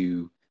you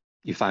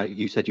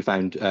said you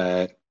found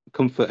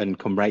comfort and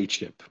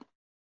comradeship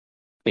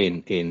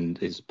in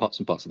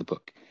some parts of the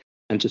book.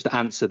 And just to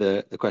answer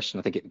the question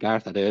I think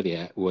Gareth had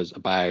earlier was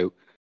about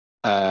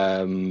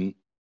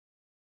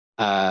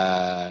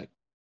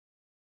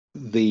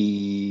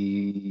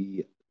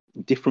the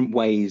different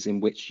ways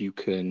in which you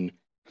can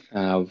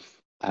have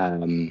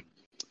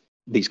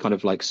these kind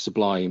of like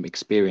sublime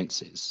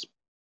experiences,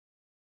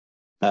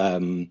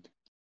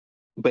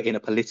 but in a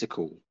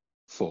political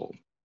form.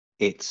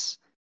 It's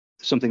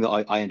something that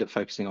I end up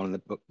focusing on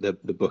in the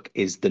book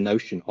is the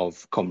notion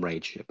of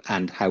comradeship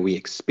and how we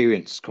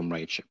experience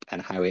comradeship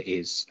and how it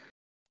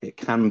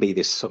can be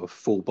this sort of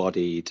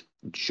full-bodied,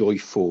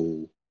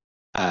 joyful,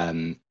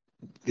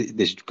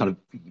 this kind of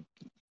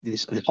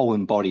this whole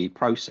embodied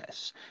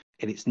process.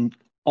 And it's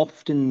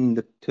often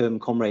the term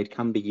comrade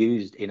can be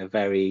used in a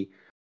very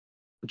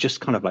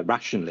just kind of like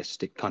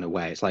rationalistic kind of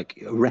way. It's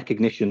like a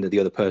recognition that the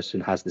other person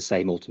has the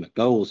same ultimate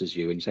goals as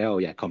you, and you say, "Oh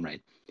yeah,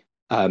 comrade."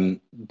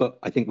 But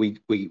I think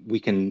we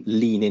can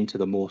lean into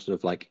the more sort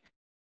of like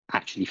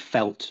actually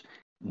felt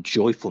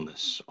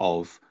joyfulness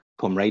of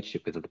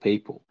comradeship with other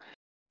people.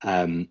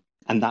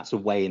 And that's a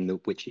way in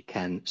which it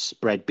can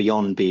spread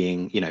beyond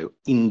being,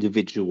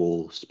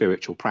 individual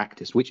spiritual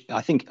practice, which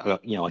I think, I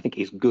think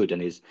is good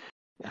and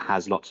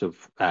has lots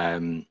of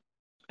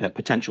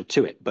potential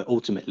to it. But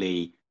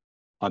ultimately,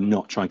 I'm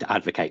not trying to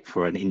advocate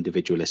for an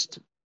individualist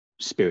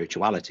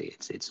spirituality.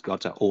 It's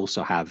got to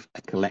also have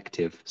a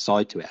collective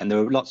side to it, and there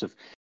are lots of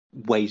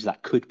ways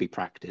that could be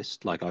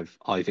practiced. Like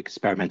I've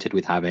experimented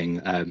with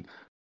having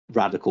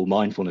radical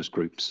mindfulness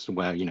groups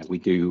where we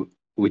do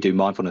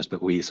mindfulness,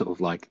 but we sort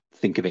of like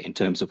think of it in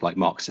terms of like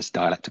Marxist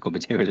dialectical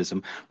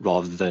materialism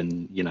rather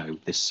than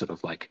this sort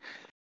of like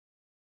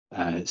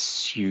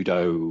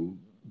pseudo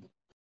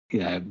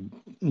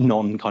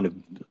non kind of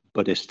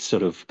Buddhist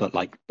sort of, but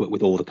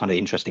with all the kind of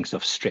interesting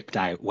stuff stripped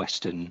out,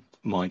 Western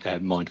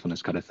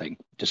mindfulness kind of thing.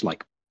 Just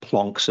like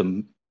plonk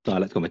some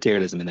dialectical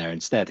materialism in there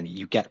instead, and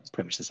you get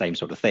pretty much the same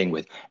sort of thing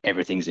with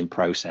everything's in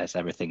process,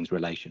 everything's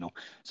relational.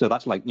 So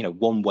that's like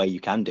one way you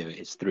can do it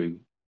is through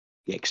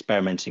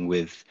experimenting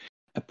with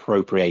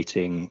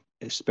appropriating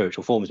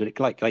spiritual forms. But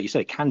like you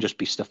said, it can just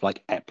be stuff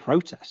like at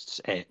protests,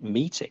 at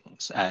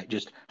meetings,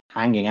 just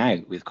hanging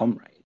out with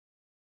comrades.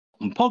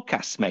 On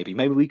podcasts, maybe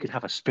we could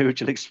have a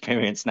spiritual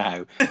experience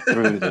now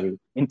through the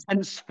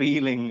intense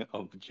feeling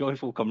of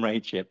joyful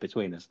comradeship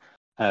between us.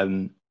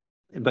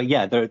 But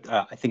yeah,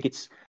 I think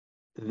it's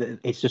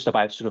just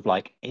about sort of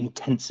like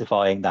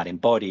intensifying that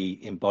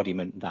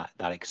embodiment,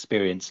 that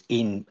experience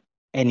in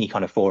any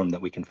kind of forum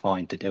that we can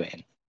find to do it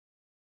in.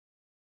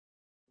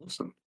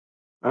 Awesome.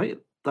 Right,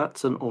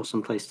 that's an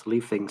awesome place to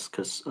leave things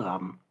because, I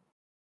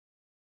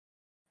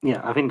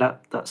think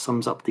that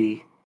sums up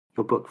your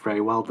book very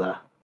well there.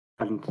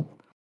 And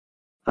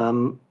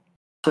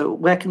so,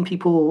 where can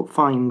people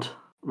find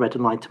Red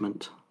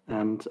Enlightenment?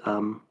 And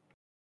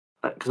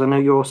because I know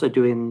you're also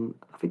doing,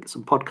 I think,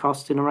 some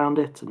podcasting around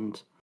it,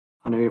 and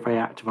I know you're very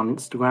active on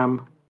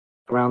Instagram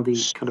around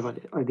these kind of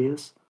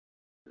ideas.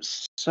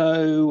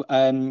 So,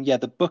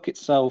 the book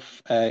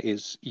itself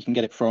is, you can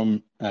get it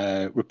from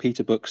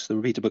Repeater Books, the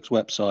Repeater Books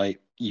website.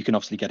 You can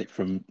obviously get it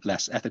from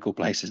less ethical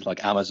places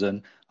like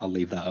Amazon. I'll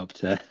leave that up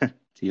to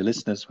your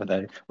listeners where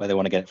they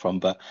want to get it from.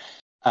 But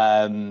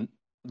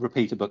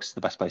Repeater Books is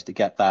the best place to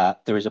get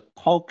that. There is a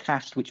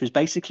podcast which was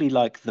basically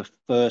like the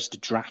first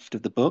draft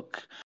of the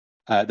book.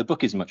 The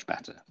book is much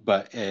better,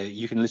 but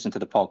you can listen to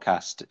the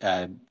podcast.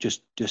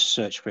 Just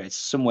search for it. It's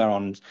somewhere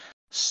on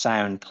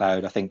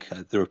SoundCloud. I think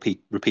the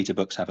Repeater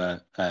Books have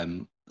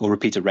or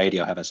Repeater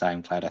Radio have a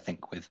SoundCloud, I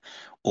think, with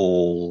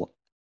all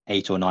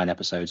 8 or 9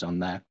 episodes on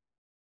there.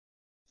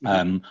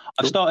 Cool.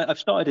 I've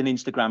started an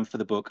Instagram for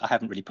the book. I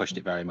haven't really pushed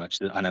it very much,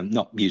 and I'm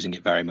not using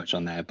it very much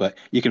on there. But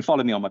you can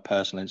follow me on my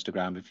personal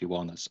Instagram if you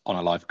want. It's on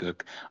a life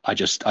cook. I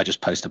just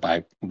post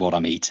about what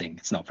I'm eating.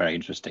 It's not very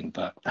interesting,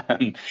 but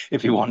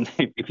if you want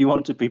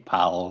to be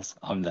pals,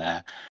 I'm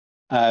there.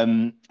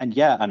 And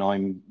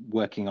I'm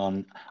working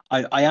on.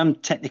 I am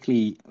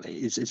technically.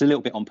 It's a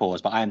little bit on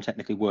pause, but I am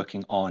technically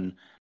working on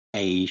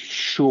a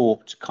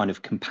short kind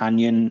of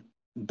companion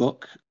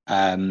book.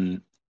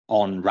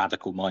 On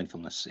radical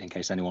mindfulness, in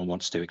case anyone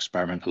wants to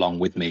experiment along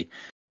with me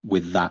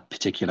with that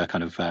particular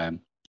kind of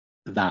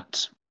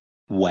that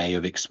way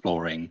of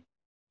exploring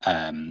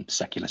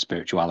secular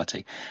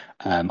spirituality.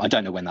 I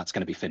don't know when that's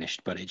going to be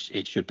finished, but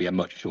it should be a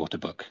much shorter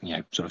book,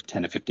 sort of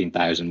 10 or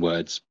 15,000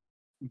 words,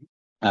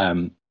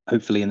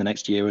 hopefully in the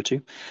next year or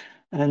two.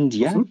 And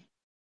Awesome.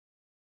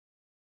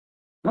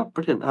 Oh,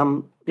 brilliant.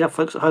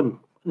 Folks at home,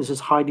 this is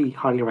highly,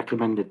 highly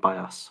recommended by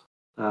us.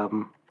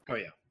 Oh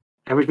yeah.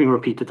 Everything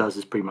Repeater does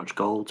is pretty much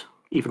gold,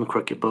 even the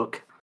Cricket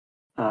book.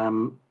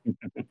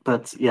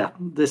 But yeah,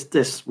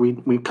 this we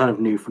kind of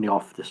knew from the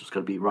off this was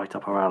going to be right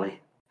up our alley,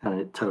 and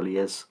it totally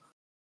is.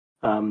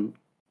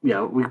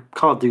 We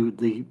can't do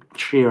the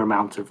sheer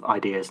amount of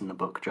ideas in the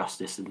book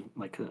justice in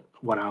like a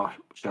 1-hour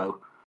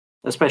show,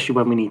 especially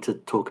when we need to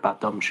talk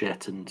about dumb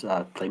shit and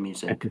play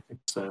music.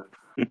 So,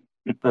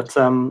 but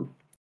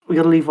we're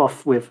going to leave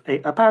off with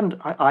a band.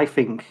 I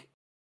think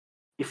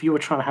if you were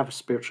trying to have a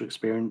spiritual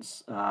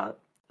experience,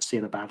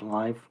 seeing a band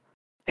live,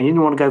 and you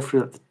didn't want to go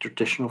through the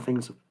traditional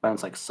things of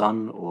bands like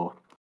Sun or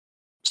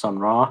Sun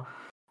Ra,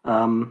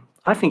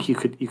 I think you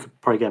could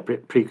probably get a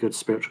pretty good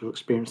spiritual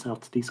experience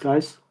out of these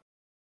guys.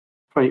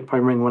 Probably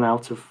ring one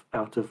out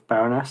of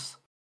Baroness.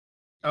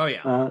 Oh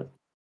yeah.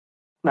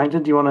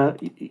 Langdon, do you want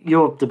to?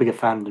 You're the bigger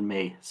fan than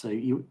me, so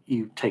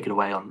you take it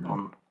away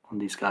on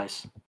these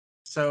guys.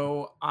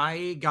 So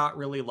I got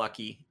really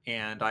lucky,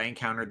 and I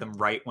encountered them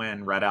right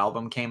when Red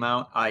Album came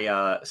out.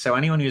 So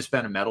anyone who's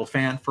been a metal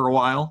fan for a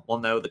while will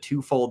know the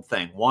twofold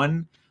thing.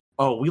 One,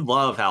 oh, we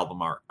love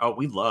album art. Oh,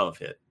 we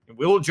love it.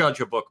 We'll judge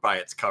a book by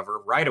its cover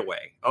right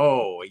away.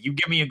 Oh, you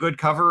give me a good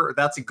cover,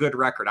 that's a good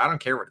record. I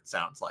don't care what it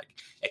sounds like.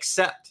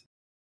 Except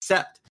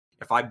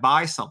if I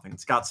buy something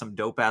that's got some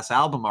dope ass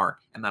album art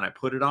and then I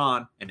put it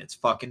on and it's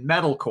fucking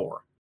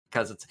metalcore.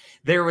 Because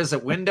there was a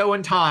window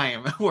in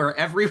time where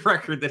every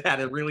record that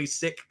had a really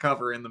sick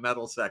cover in the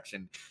metal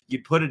section,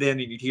 you'd put it in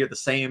and you'd hear the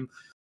same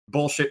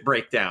bullshit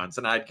breakdowns,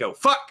 and I'd go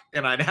fuck,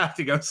 and I'd have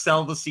to go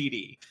sell the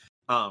CD.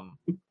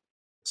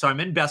 So I'm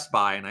in Best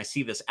Buy and I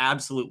see this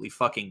absolutely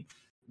fucking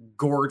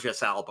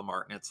gorgeous album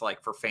art, and it's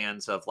like for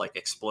fans of like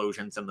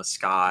Explosions in the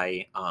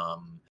Sky,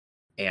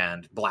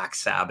 and Black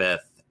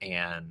Sabbath,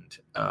 and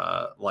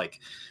like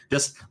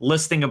just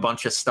listing a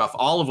bunch of stuff,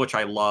 all of which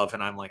I love,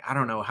 and I'm like, I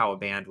don't know how a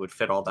band would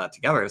fit all that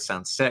together. It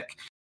sounds sick.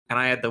 And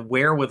I had the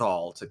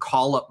wherewithal to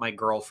call up my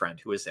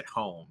girlfriend who is at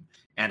home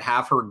and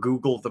have her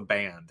Google the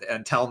band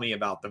and tell me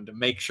about them to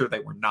make sure they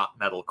were not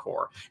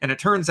metalcore. And it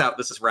turns out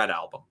this is Red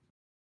Album.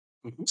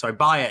 Mm-hmm. So I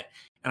buy it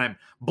and I'm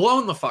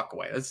blown the fuck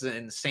away. This is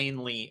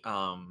insanely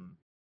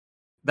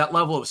that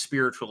level of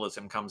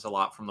spiritualism comes a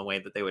lot from the way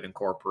that they would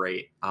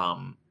incorporate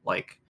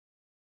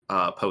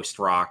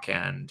post-rock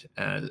and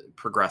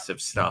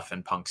progressive stuff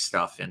and punk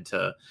stuff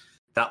into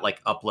that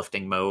like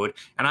uplifting mode.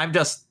 And I've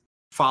just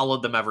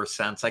followed them ever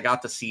since. I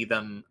got to see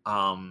them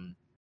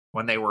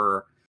when they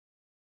were...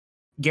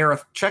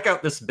 Gareth, check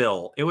out this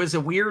bill. It was a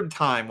weird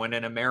time when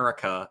in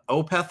America,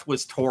 Opeth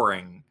was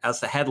touring as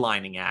the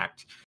headlining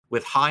act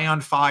with High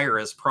on Fire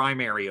as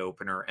primary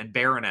opener and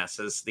Baroness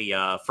as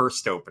the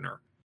first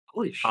opener.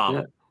 Holy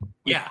shit.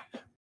 Yeah.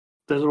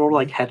 Those are all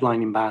like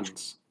headlining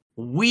bands.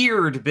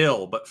 Weird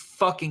bill, but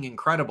fucking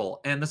incredible.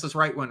 And this is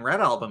right when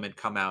Red Album had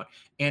come out,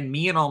 and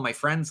me and all my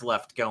friends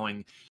left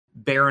going,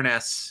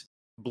 Baroness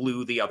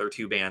blew the other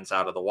two bands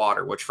out of the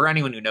water, which for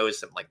anyone who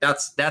knows them, like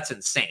that's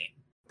insane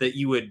that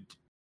you would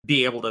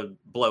be able to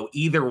blow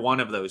either one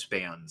of those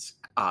bands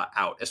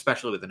out,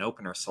 especially with an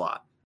opener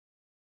slot.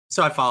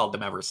 So I followed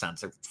them ever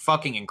since. They're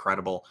fucking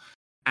incredible.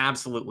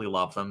 Absolutely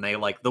love them. They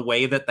like the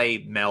way that they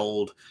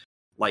meld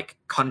like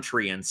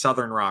country and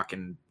southern rock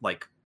and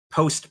like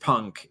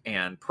post-punk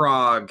and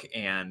prog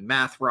and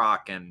math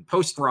rock and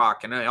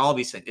post-rock and all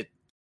these things. It's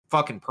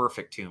fucking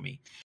perfect to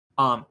me.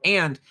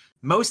 And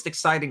most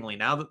excitingly,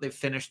 now that they've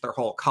finished their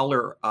whole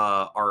color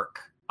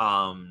arc,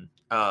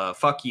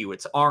 fuck you,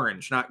 it's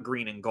orange, not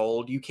green and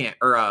gold. You can't,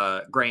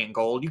 or gray and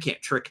gold. You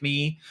can't trick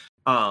me.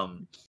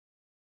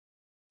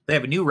 They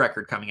have a new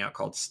record coming out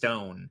called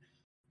Stone.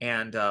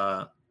 And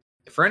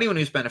for anyone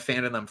who's been a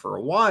fan of them for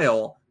a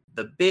while,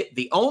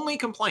 the only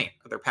complaint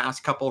of their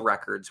past couple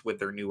records with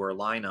their newer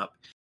lineup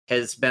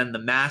has been the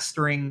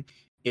mastering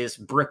is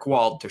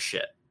brick-walled to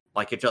shit.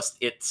 Like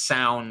it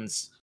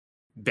sounds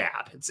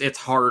bad. It's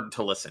hard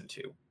to listen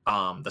to.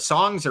 The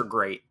songs are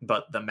great,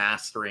 but the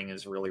mastering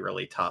is really,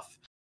 really tough.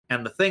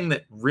 And the thing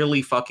that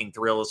really fucking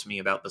thrills me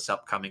about this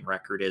upcoming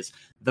record is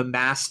the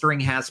mastering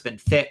has been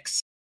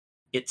fixed.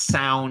 It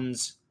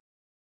sounds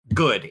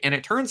good. And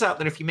it turns out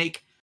that if you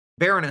make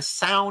Baroness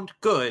sound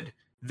good,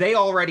 they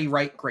already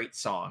write great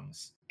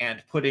songs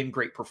and put in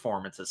great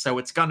performances. So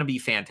it's going to be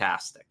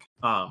fantastic.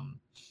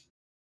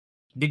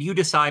 Did you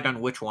decide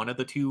on which one of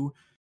the two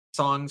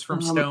songs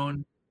from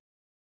Stone?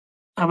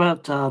 How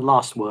about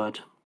Last Word?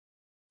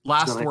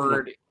 Last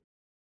Word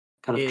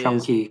kind of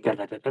chunky thing.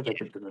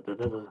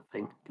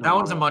 That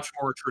one's a much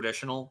more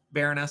traditional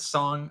Baroness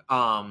song.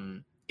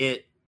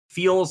 It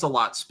feels a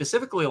lot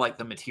specifically like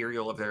the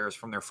material of theirs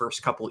from their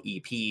first couple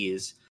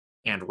EPs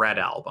and Red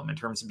Album in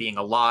terms of being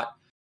a lot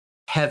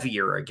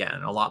heavier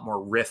again, a lot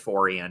more riff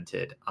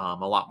oriented, a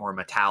lot more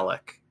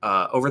metallic.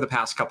 Over the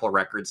past couple of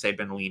records, they've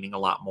been leaning a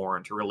lot more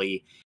into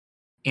really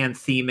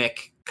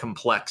anthemic,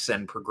 complex,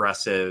 and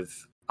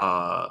progressive,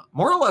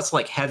 more or less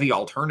like heavy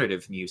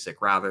alternative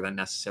music rather than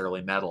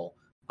necessarily metal.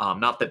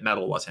 Not that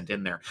metal wasn't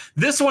in there.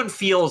 This one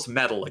feels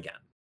metal again.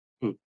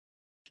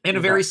 In a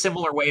very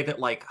similar way that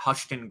like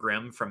Hushed and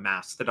Grim from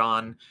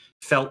Mastodon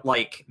felt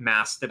like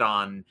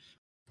Mastodon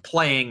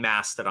playing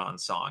Mastodon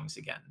songs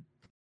again.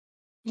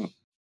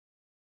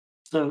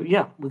 So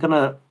yeah, we're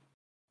gonna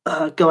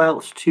go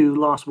out to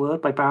Last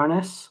Word by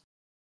Baroness.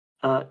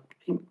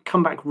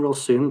 Come back real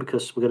soon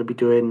because we're gonna be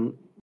doing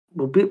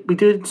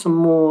some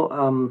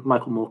more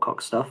Michael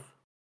Moorcock stuff.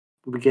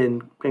 We'll be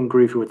getting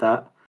groovy with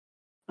that.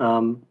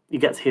 You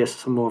get to hear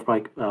some more of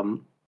like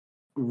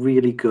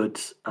really good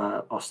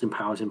Austin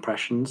Powers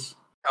impressions.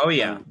 Oh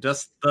yeah,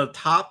 just the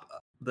top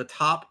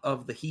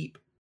of the heap.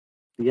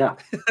 Yeah,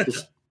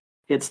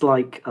 it's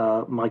like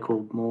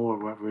Michael Moore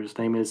or whatever his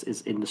name is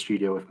in the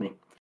studio with me.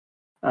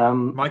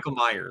 Michael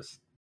Myers.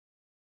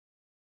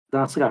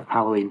 That's the guy from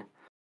Halloween.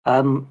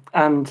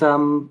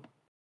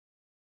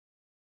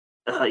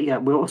 Yeah,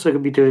 we're also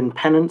going to be doing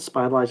Penance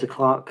by Elijah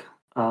Clark.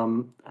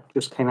 It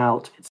just came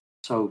out. It's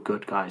so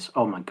good, guys.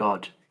 Oh my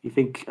god. You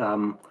think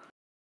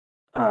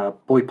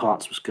Boy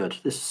Parts was good?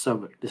 This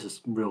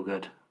is real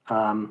good.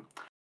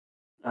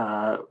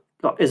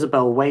 Got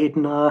Isabel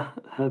Wadener.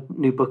 Her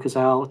new book is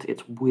out.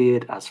 It's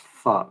weird as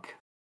fuck.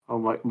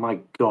 Oh my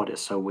god,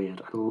 it's so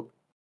weird.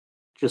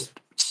 Just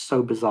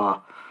so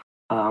bizarre.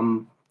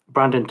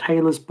 Brandon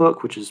Taylor's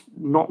book, which is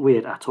not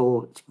weird at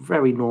all. It's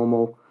very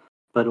normal,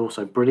 but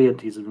also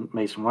brilliant. He's an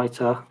amazing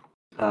writer.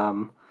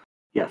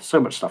 Yeah, so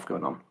much stuff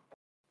going on.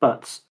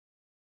 But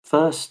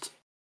first,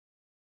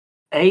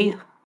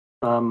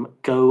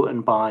 go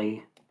and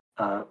buy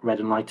Red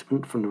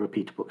Enlightenment from the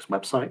Repeater Books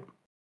website.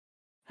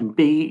 And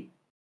B,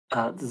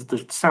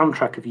 the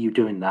soundtrack of you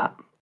doing that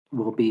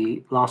will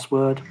be Last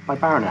Word by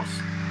Baroness.